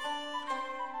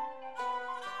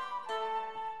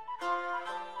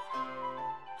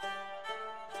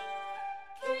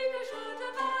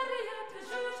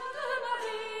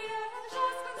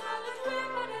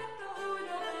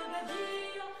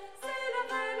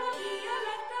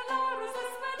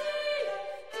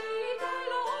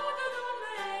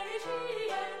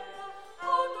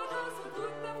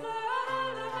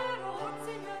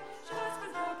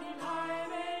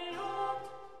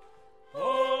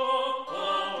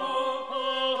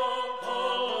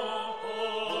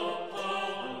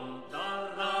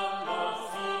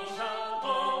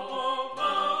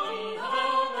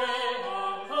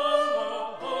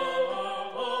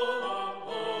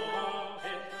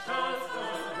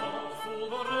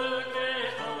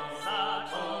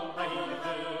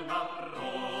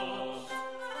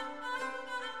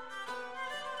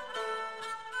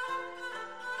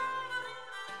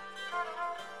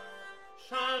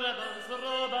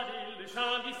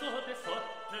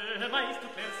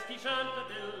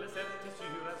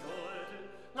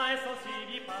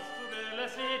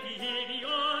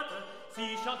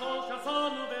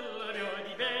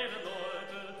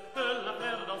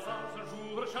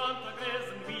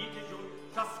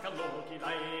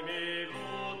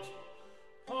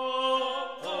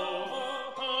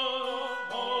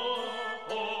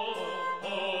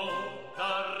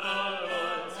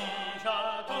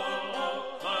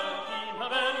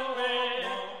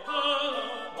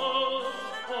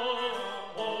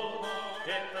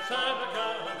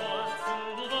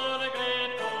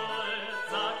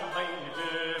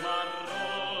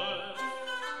 Marros.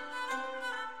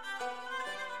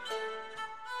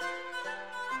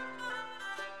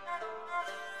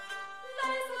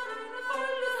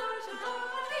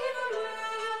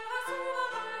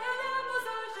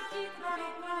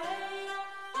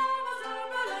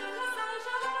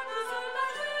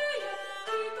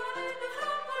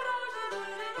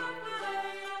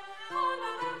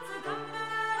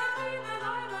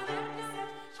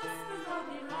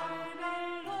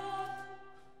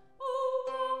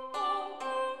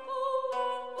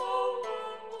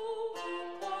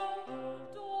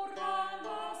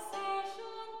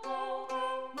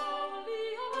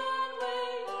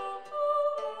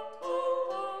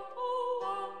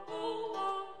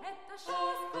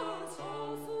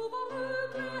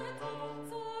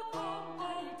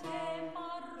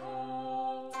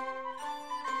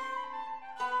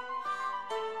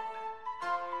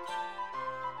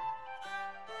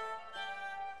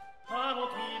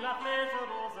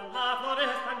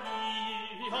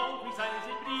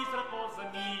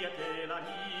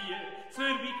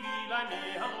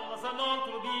 mia rosa non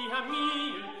trovi a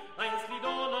mie, ainsi li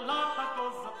donne la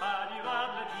cosa parirà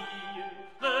la die.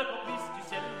 Le poplis du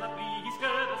ciel la brise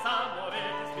que de sa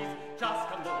morette spise,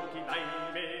 ciascun qui dai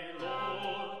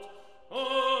melot. Oh,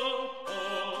 oh,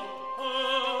 oh,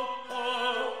 oh,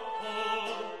 oh,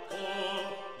 oh,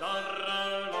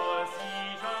 darrelo si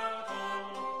giacon,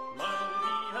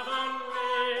 mandi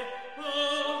avanle.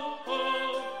 Oh,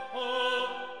 oh, oh,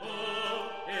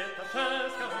 oh, et a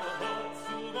ciascun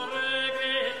su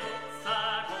vorregre,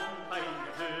 sa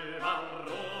compagna de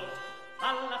marrot.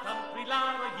 Alla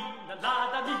camprilaro in la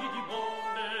dami du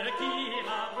monde, qui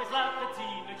la vois la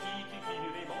petite qui tu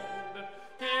fille monde.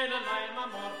 Et la laima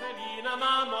morfelina,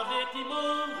 maman de ti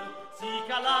monde, si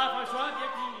calava joie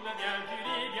diaquina, bien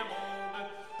juré bien monde.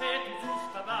 Et tu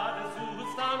justa vade su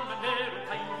stand venero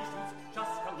taini sus,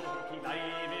 ciasca chi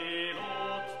dai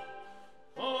melot.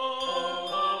 Oh,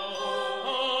 oh,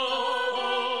 oh, oh,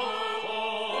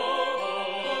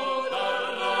 oh,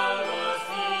 darrelo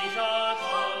si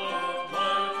giacon,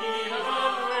 manti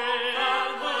avanre.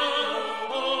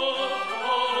 Oh, oh,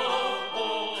 oh,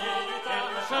 oh, et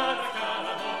la sciarca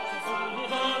la voce su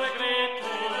l'umore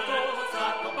greco,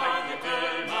 s'accompagna te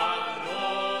marrot.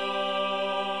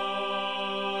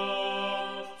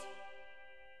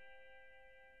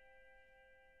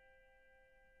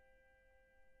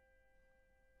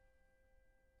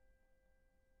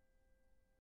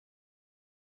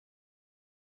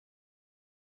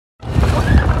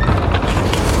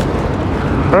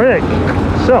 All right,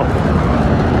 so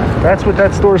that's what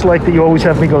that store's like that you always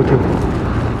have me go to.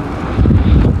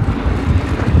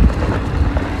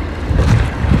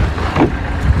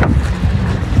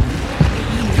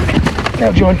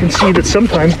 Now John can see that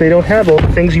sometimes they don't have all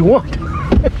the things you want.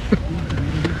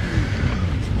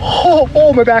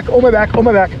 Oh my back, oh my back, oh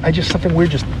my back. Something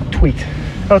weird just tweaked.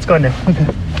 Oh, it's gone now.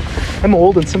 I'm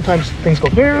old and sometimes things go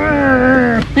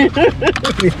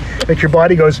like your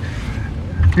body goes,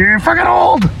 you're fucking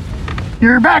old.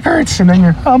 Your back hurts, and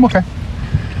then I'm okay.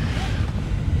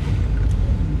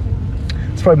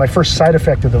 It's probably my first side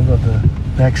effect of the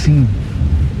vaccine.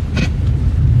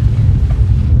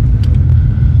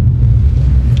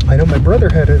 I know my brother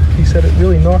had it. He said it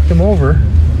really knocked him over.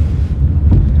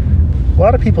 A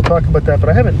lot of people talk about that, but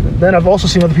I haven't. Then I've also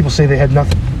seen other people say they had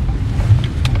nothing.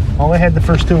 All I had the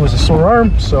first two was a sore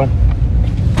arm, so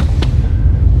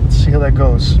let's see how that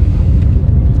goes.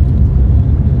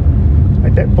 I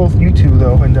bet both you two,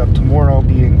 though, end up tomorrow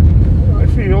being, I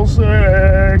feel sick.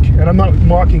 And I'm not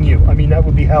mocking you. I mean, that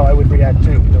would be how I would react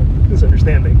too. No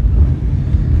misunderstanding.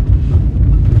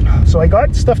 So I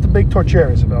got stuff to bake tortilla,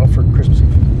 Isabel, for Christmas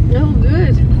Eve. Oh,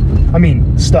 good. I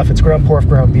mean, stuff. It's ground pork,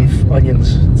 ground beef,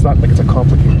 onions. It's not like it's a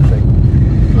complicated thing.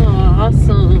 Oh,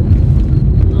 awesome.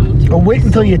 No, But wait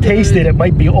until you taste it. It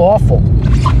might be awful. No,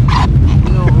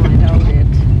 I doubt it.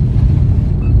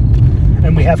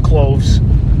 And we have cloves.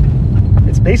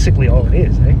 It's basically all it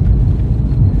is, eh?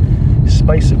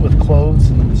 Spice it with cloves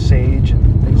and sage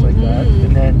and things like that.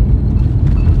 And then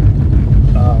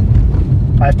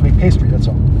I have to make pastry, that's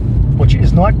all. Which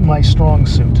is not my strong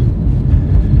suit.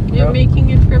 You're making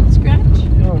it from scratch?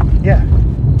 Yeah.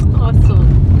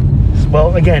 Awesome.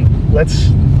 Well, again, let's...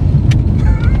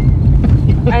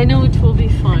 I know it will be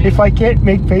fine. If I can't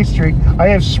make pastry, I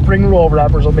have spring roll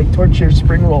wrappers. I'll make tortilla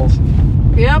spring rolls.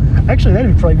 Yep. Actually, that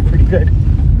would probably be pretty good.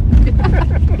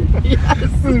 Yes.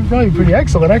 That would probably be pretty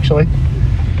excellent, actually.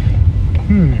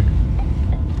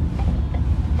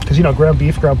 Because, you know, ground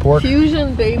beef, ground pork.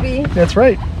 Fusion, baby. That's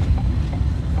right.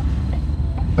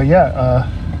 But yeah,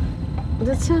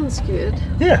 That sounds good.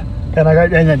 yeah. And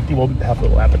then we'll have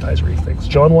little appetizer-y things.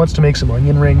 John wants to make some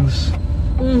onion rings.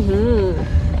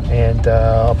 And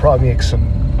I'll probably make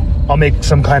I'll make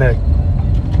some kind of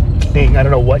thing. I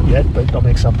don't know what yet, but I'll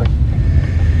make something.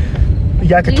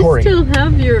 Yakitori. Do you still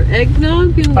have your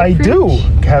eggnog in the I fridge? do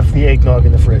have the eggnog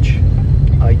in the fridge.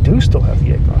 I do still have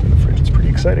the eggnog in the fridge. It's pretty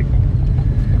exciting.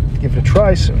 Give it a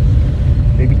try soon.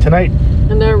 Maybe tonight.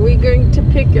 And are we going to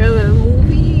pick a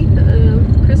movie,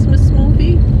 a Christmas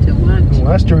movie to watch?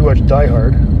 Last year we watched Die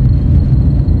Hard.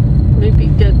 Maybe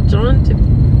get John to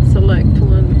select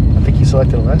one. I think he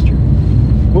selected it last year.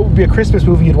 What would be a Christmas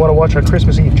movie you'd want to watch on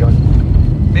Christmas Eve, John?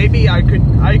 Maybe I could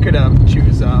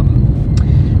choose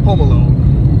Home Alone.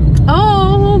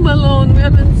 Oh, Home Alone. We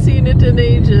haven't seen it in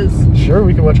ages. Sure,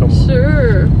 we can watch Home Alone.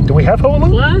 Sure. Do we have Home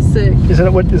Alone? Classic. Is it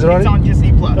on? It's on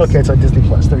Disney Plus. Okay, it's on Disney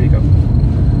Plus. There you go.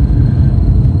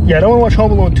 Yeah, I don't want to watch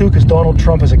Home Alone 2 because Donald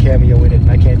Trump has a cameo in it,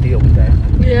 and I can't deal with that.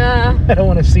 Yeah. I don't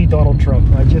want to see Donald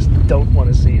Trump. I just don't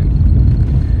want to see him.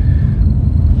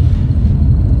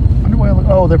 Wonder why?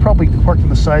 Oh, they're probably parked on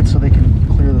the side so they can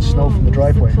clear the snow from the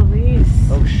driveway. The police.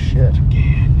 Oh shit!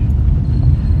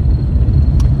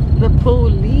 The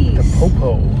police. The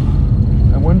Popo.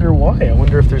 I wonder why. I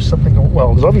wonder if there's something.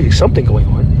 Well, there's obviously something going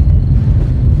on.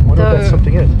 I wonder what that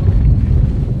something is.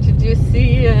 Did you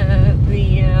see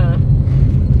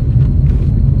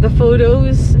the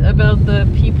photos about the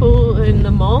people in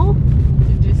the mall?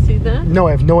 Did you see that? No,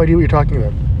 I have no idea what you're talking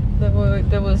about.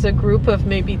 There was a group of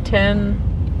maybe 10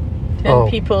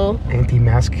 people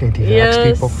Anti-mask, anti-vax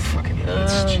Yes. people. Fucking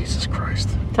idiots. Jesus Christ.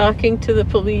 talking to the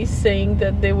police, saying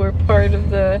that they were part of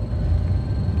the.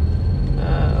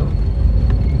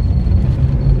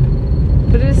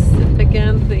 What is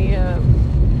again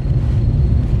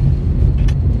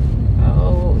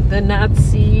the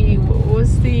Nazi? What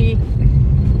was the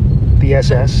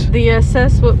SS. The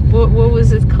SS? What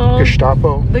was it called?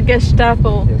 Gestapo. The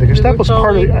Gestapo. Yeah, the Gestapo's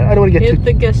part of. I don't want to get too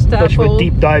the Gestapo. much of a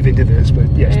deep dive into this, but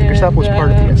yes, the Gestapo is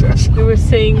part of the SS. They were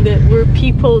saying that we're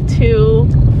people too.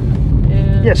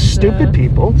 And, Yes, stupid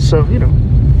people. So you know.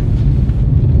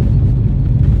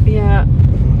 Yeah.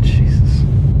 Oh, Jesus.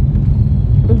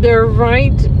 Their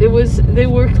right. They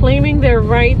were claiming their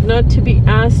right not to be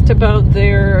asked about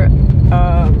their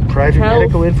Private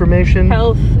medical information.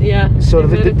 Health. Yeah. So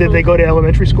did they go to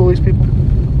elementary school? These people?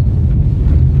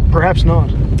 Perhaps not,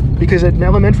 because at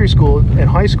elementary school, and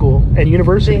high school, and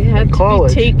university, They had and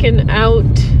college. to be taken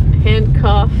out,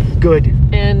 handcuffed. Good.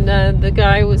 And the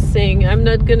guy was saying, "I'm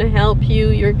not going to help you.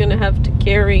 You're going to have to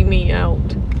carry me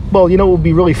out." Well, you know, it would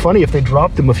be really funny if they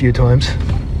dropped him a few times.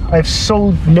 I have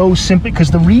so no sympathy,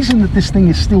 because the reason that this thing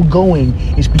is still going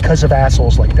is because of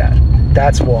assholes like that.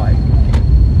 That's why.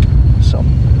 So,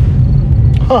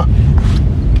 huh.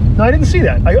 No, I didn't see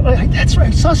that. That's right.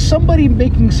 I saw somebody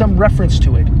making some reference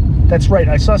to it. That's right.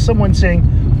 I saw someone saying,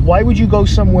 why would you go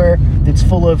somewhere that's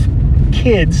full of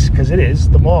kids, because it is,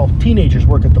 the mall, teenagers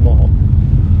work at the mall.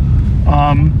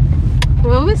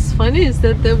 What was funny is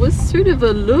that there was sort of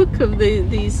a look of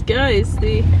these guys.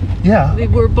 They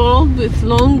were bald with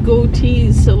long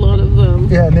goatees, a lot of them.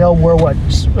 Yeah, and they all wore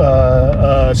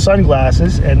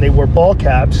sunglasses, and they wore ball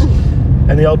caps,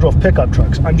 and they all drove pickup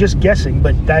trucks. I'm just guessing,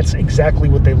 but that's exactly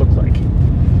what they look like.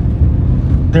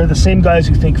 They're the same guys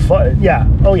who think,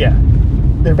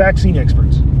 they're vaccine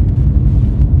experts.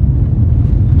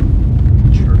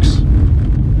 Jerks.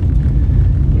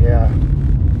 Yeah.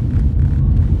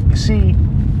 You see,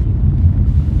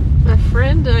 A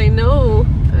friend I know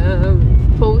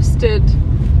posted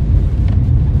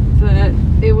that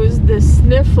it was the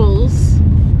sniffles.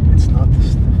 it's not the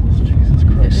sniffles. Jesus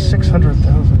Christ.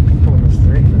 600,000 people in this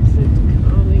thing. What's it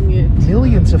calling it?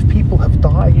 Millions of people have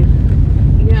died.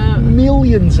 Yeah.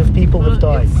 Millions of people have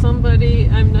died. It's somebody,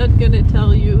 I'm not going to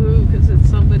tell you who, because it's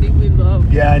somebody we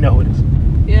love. Yeah, I know who it is.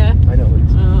 Yeah. I know who it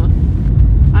is.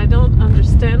 I don't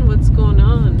understand what's going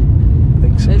on. I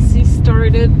think so. Has he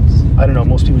started I don't know.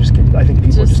 Most people just get. I think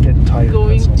people are just getting tired.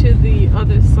 going that's all. to the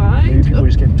other side? Maybe people are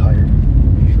just getting tired.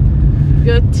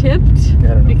 Got tipped?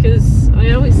 Yeah, I don't know. Because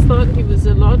I always thought he was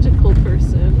a logical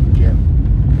person. Yeah.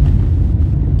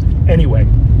 Anyway,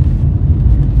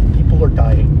 people are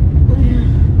dying.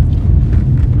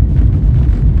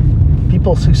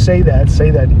 People who say that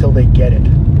until they get it.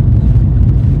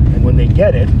 And when they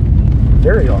get it,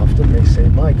 very often they say,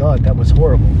 "My God, that was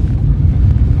horrible."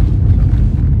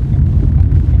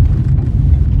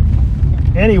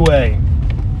 Anyway,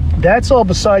 that's all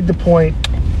beside the point.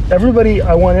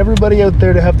 I want everybody out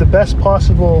there to have the best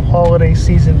possible holiday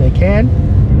season they can.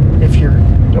 If you're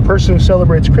a person who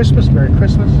celebrates Christmas, Merry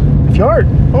Christmas. If you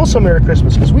aren't, also Merry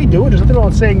Christmas, because we do it. There's nothing wrong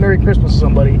with saying Merry Christmas to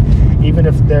somebody, even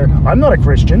if I'm not a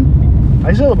Christian.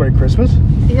 I celebrate Christmas,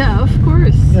 Yeah, of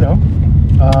course. you know.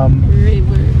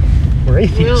 We're We're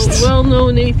atheists.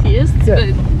 well-known atheists, Yeah,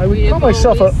 but I would we call have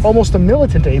myself always, almost a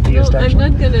militant atheist, I'm actually.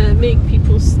 not gonna make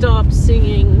people stop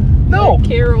singing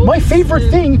carols. My favorite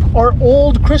thing are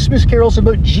old Christmas carols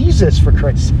about Jesus, for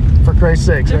Christ's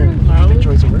sakes. They're Anyway, allowed good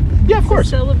choice of word. Yeah, of to course.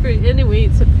 celebrate. Anyway,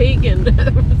 it's a pagan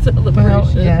celebration.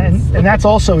 Well, yeah, and that's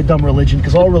also a dumb religion,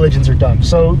 because all religions are dumb.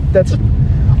 So that's,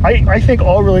 I think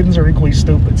all religions are equally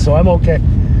stupid. So I'm okay.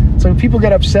 So when people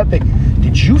get upset,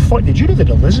 did you know that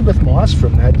Elizabeth Moss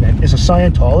from Mad Men is a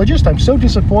Scientologist? I'm so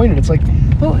disappointed. It's like,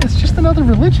 well, it's just another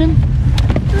religion.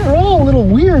 They're all a little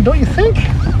weird, don't you think?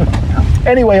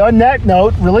 Anyway, on that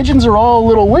note, religions are all a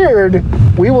little weird.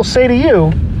 We will say to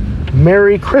you,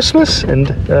 Merry Christmas, and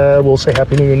we'll say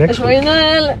Happy New Year next week. Joyeux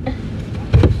Noël.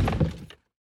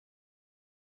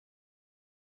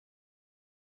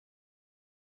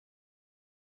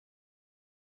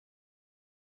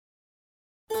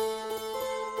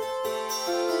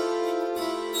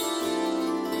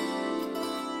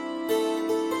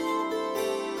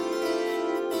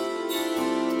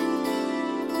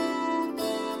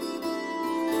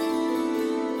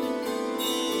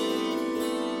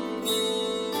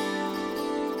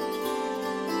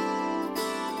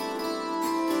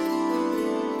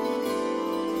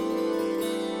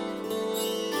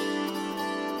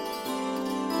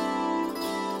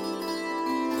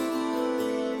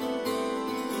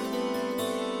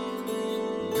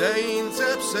 de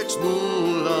inceps ex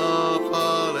nulla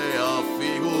palea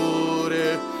figure,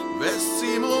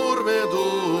 vestimur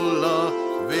medulla,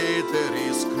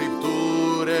 veteris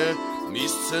scripture,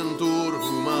 niscentur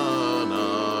humana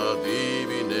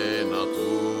divine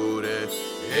nature,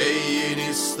 ei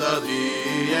in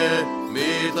stadie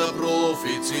meta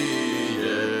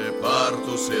prophetie,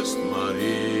 partus est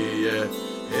Mariae,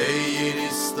 ei in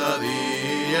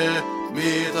stadie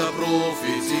meta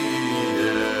prophetie,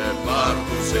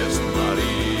 partus est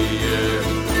Mariae.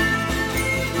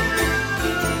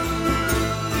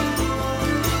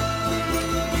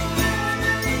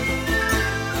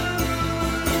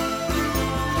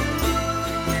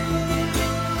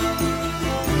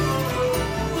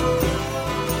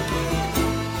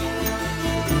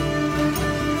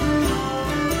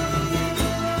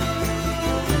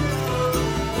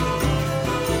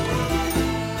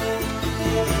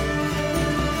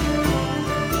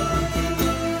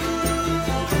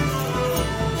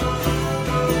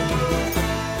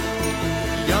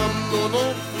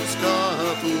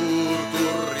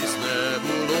 Turris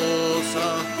nebulosa,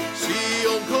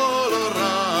 Sion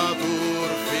coloratur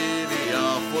filia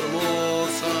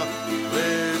formosa,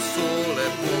 le sole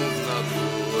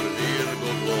pugnatur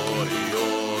Virgo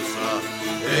gloriosa,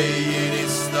 ei in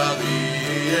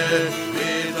stadie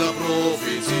meta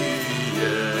prophetie,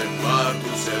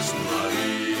 partus est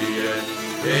Mariae,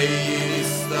 ei in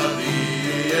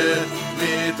stadie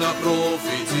meta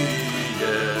prophetie,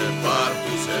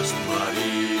 partus est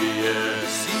Mariae.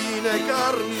 Sine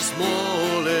carnis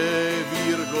mole,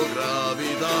 Virgo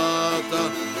gravidata,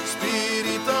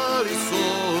 spiritalis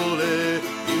sole,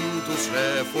 intus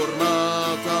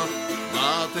reformata,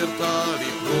 mater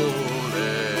tali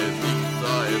prole,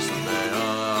 dicta est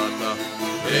beata,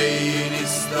 ei in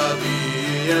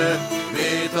stadie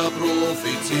meta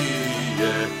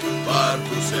prophetie,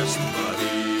 partus est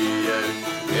Mariae,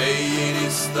 ei in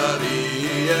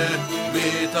stadie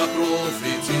meta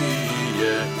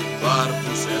prophetie,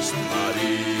 partus est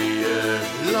Mariae.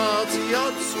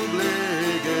 Latiat sub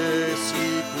lege,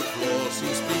 sicut quos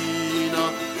in spina,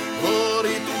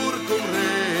 moritur cum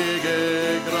rege,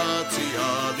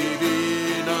 gratia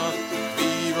divina,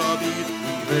 viva vit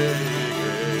cum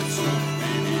rege,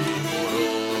 subili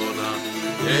corona,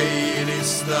 ei in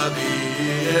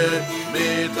stadie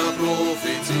meta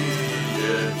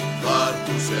prophetie,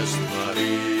 partus est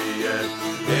Mariae,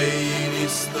 ei in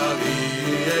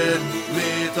stadie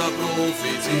meta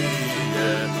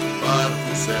prophetie,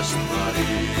 partus est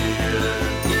Mariae.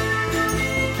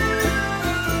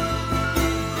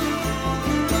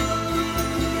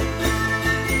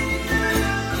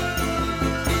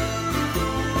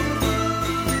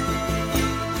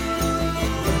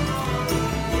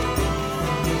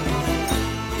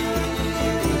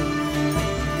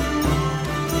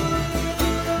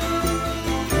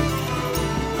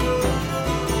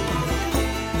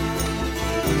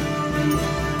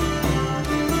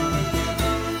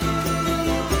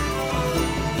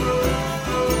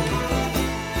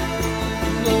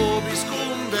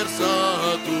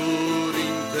 Conversatur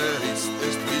interis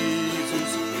est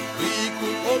visus,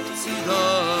 quicum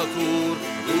occidatur,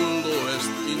 nullo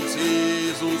est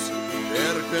incisus,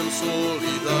 perquem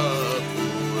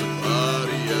solidatur,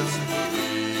 paries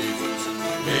divisus,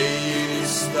 ei in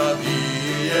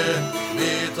stadie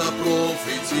meta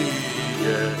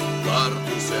prophetie,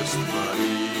 partus est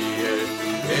Mariae,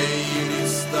 ei in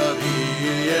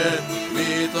stadie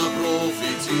meta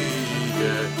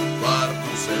prophetie,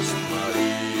 partus est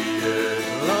Mariae.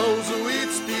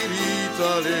 Lausuit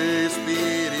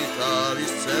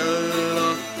spiritalis cella,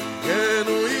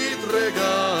 genuit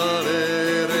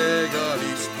regalis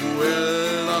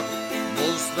puella,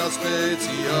 mostra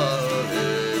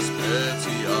specialis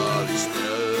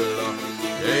stella,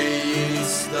 ei in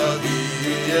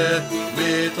stadie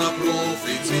meta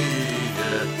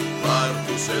prophetie,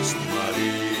 partus est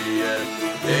Mariae,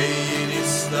 ei in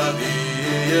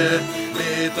stadie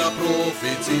meta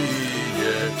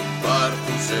prophetie,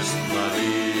 partus est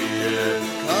Mariae.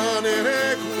 Canere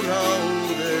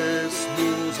curaudes,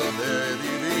 musa de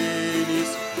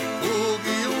divinis,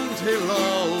 ugiunt he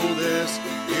laudes,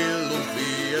 illum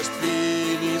est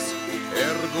finis,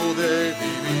 ergo de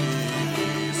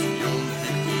divinis, ium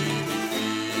fictivi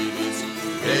finis,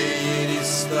 ei in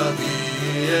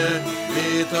stadie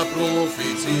meta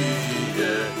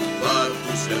prophetie,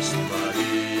 partus est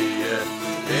Mariae,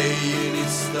 ei in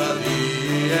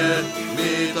stadie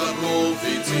meta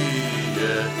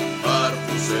prophetie,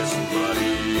 partus est Mariae.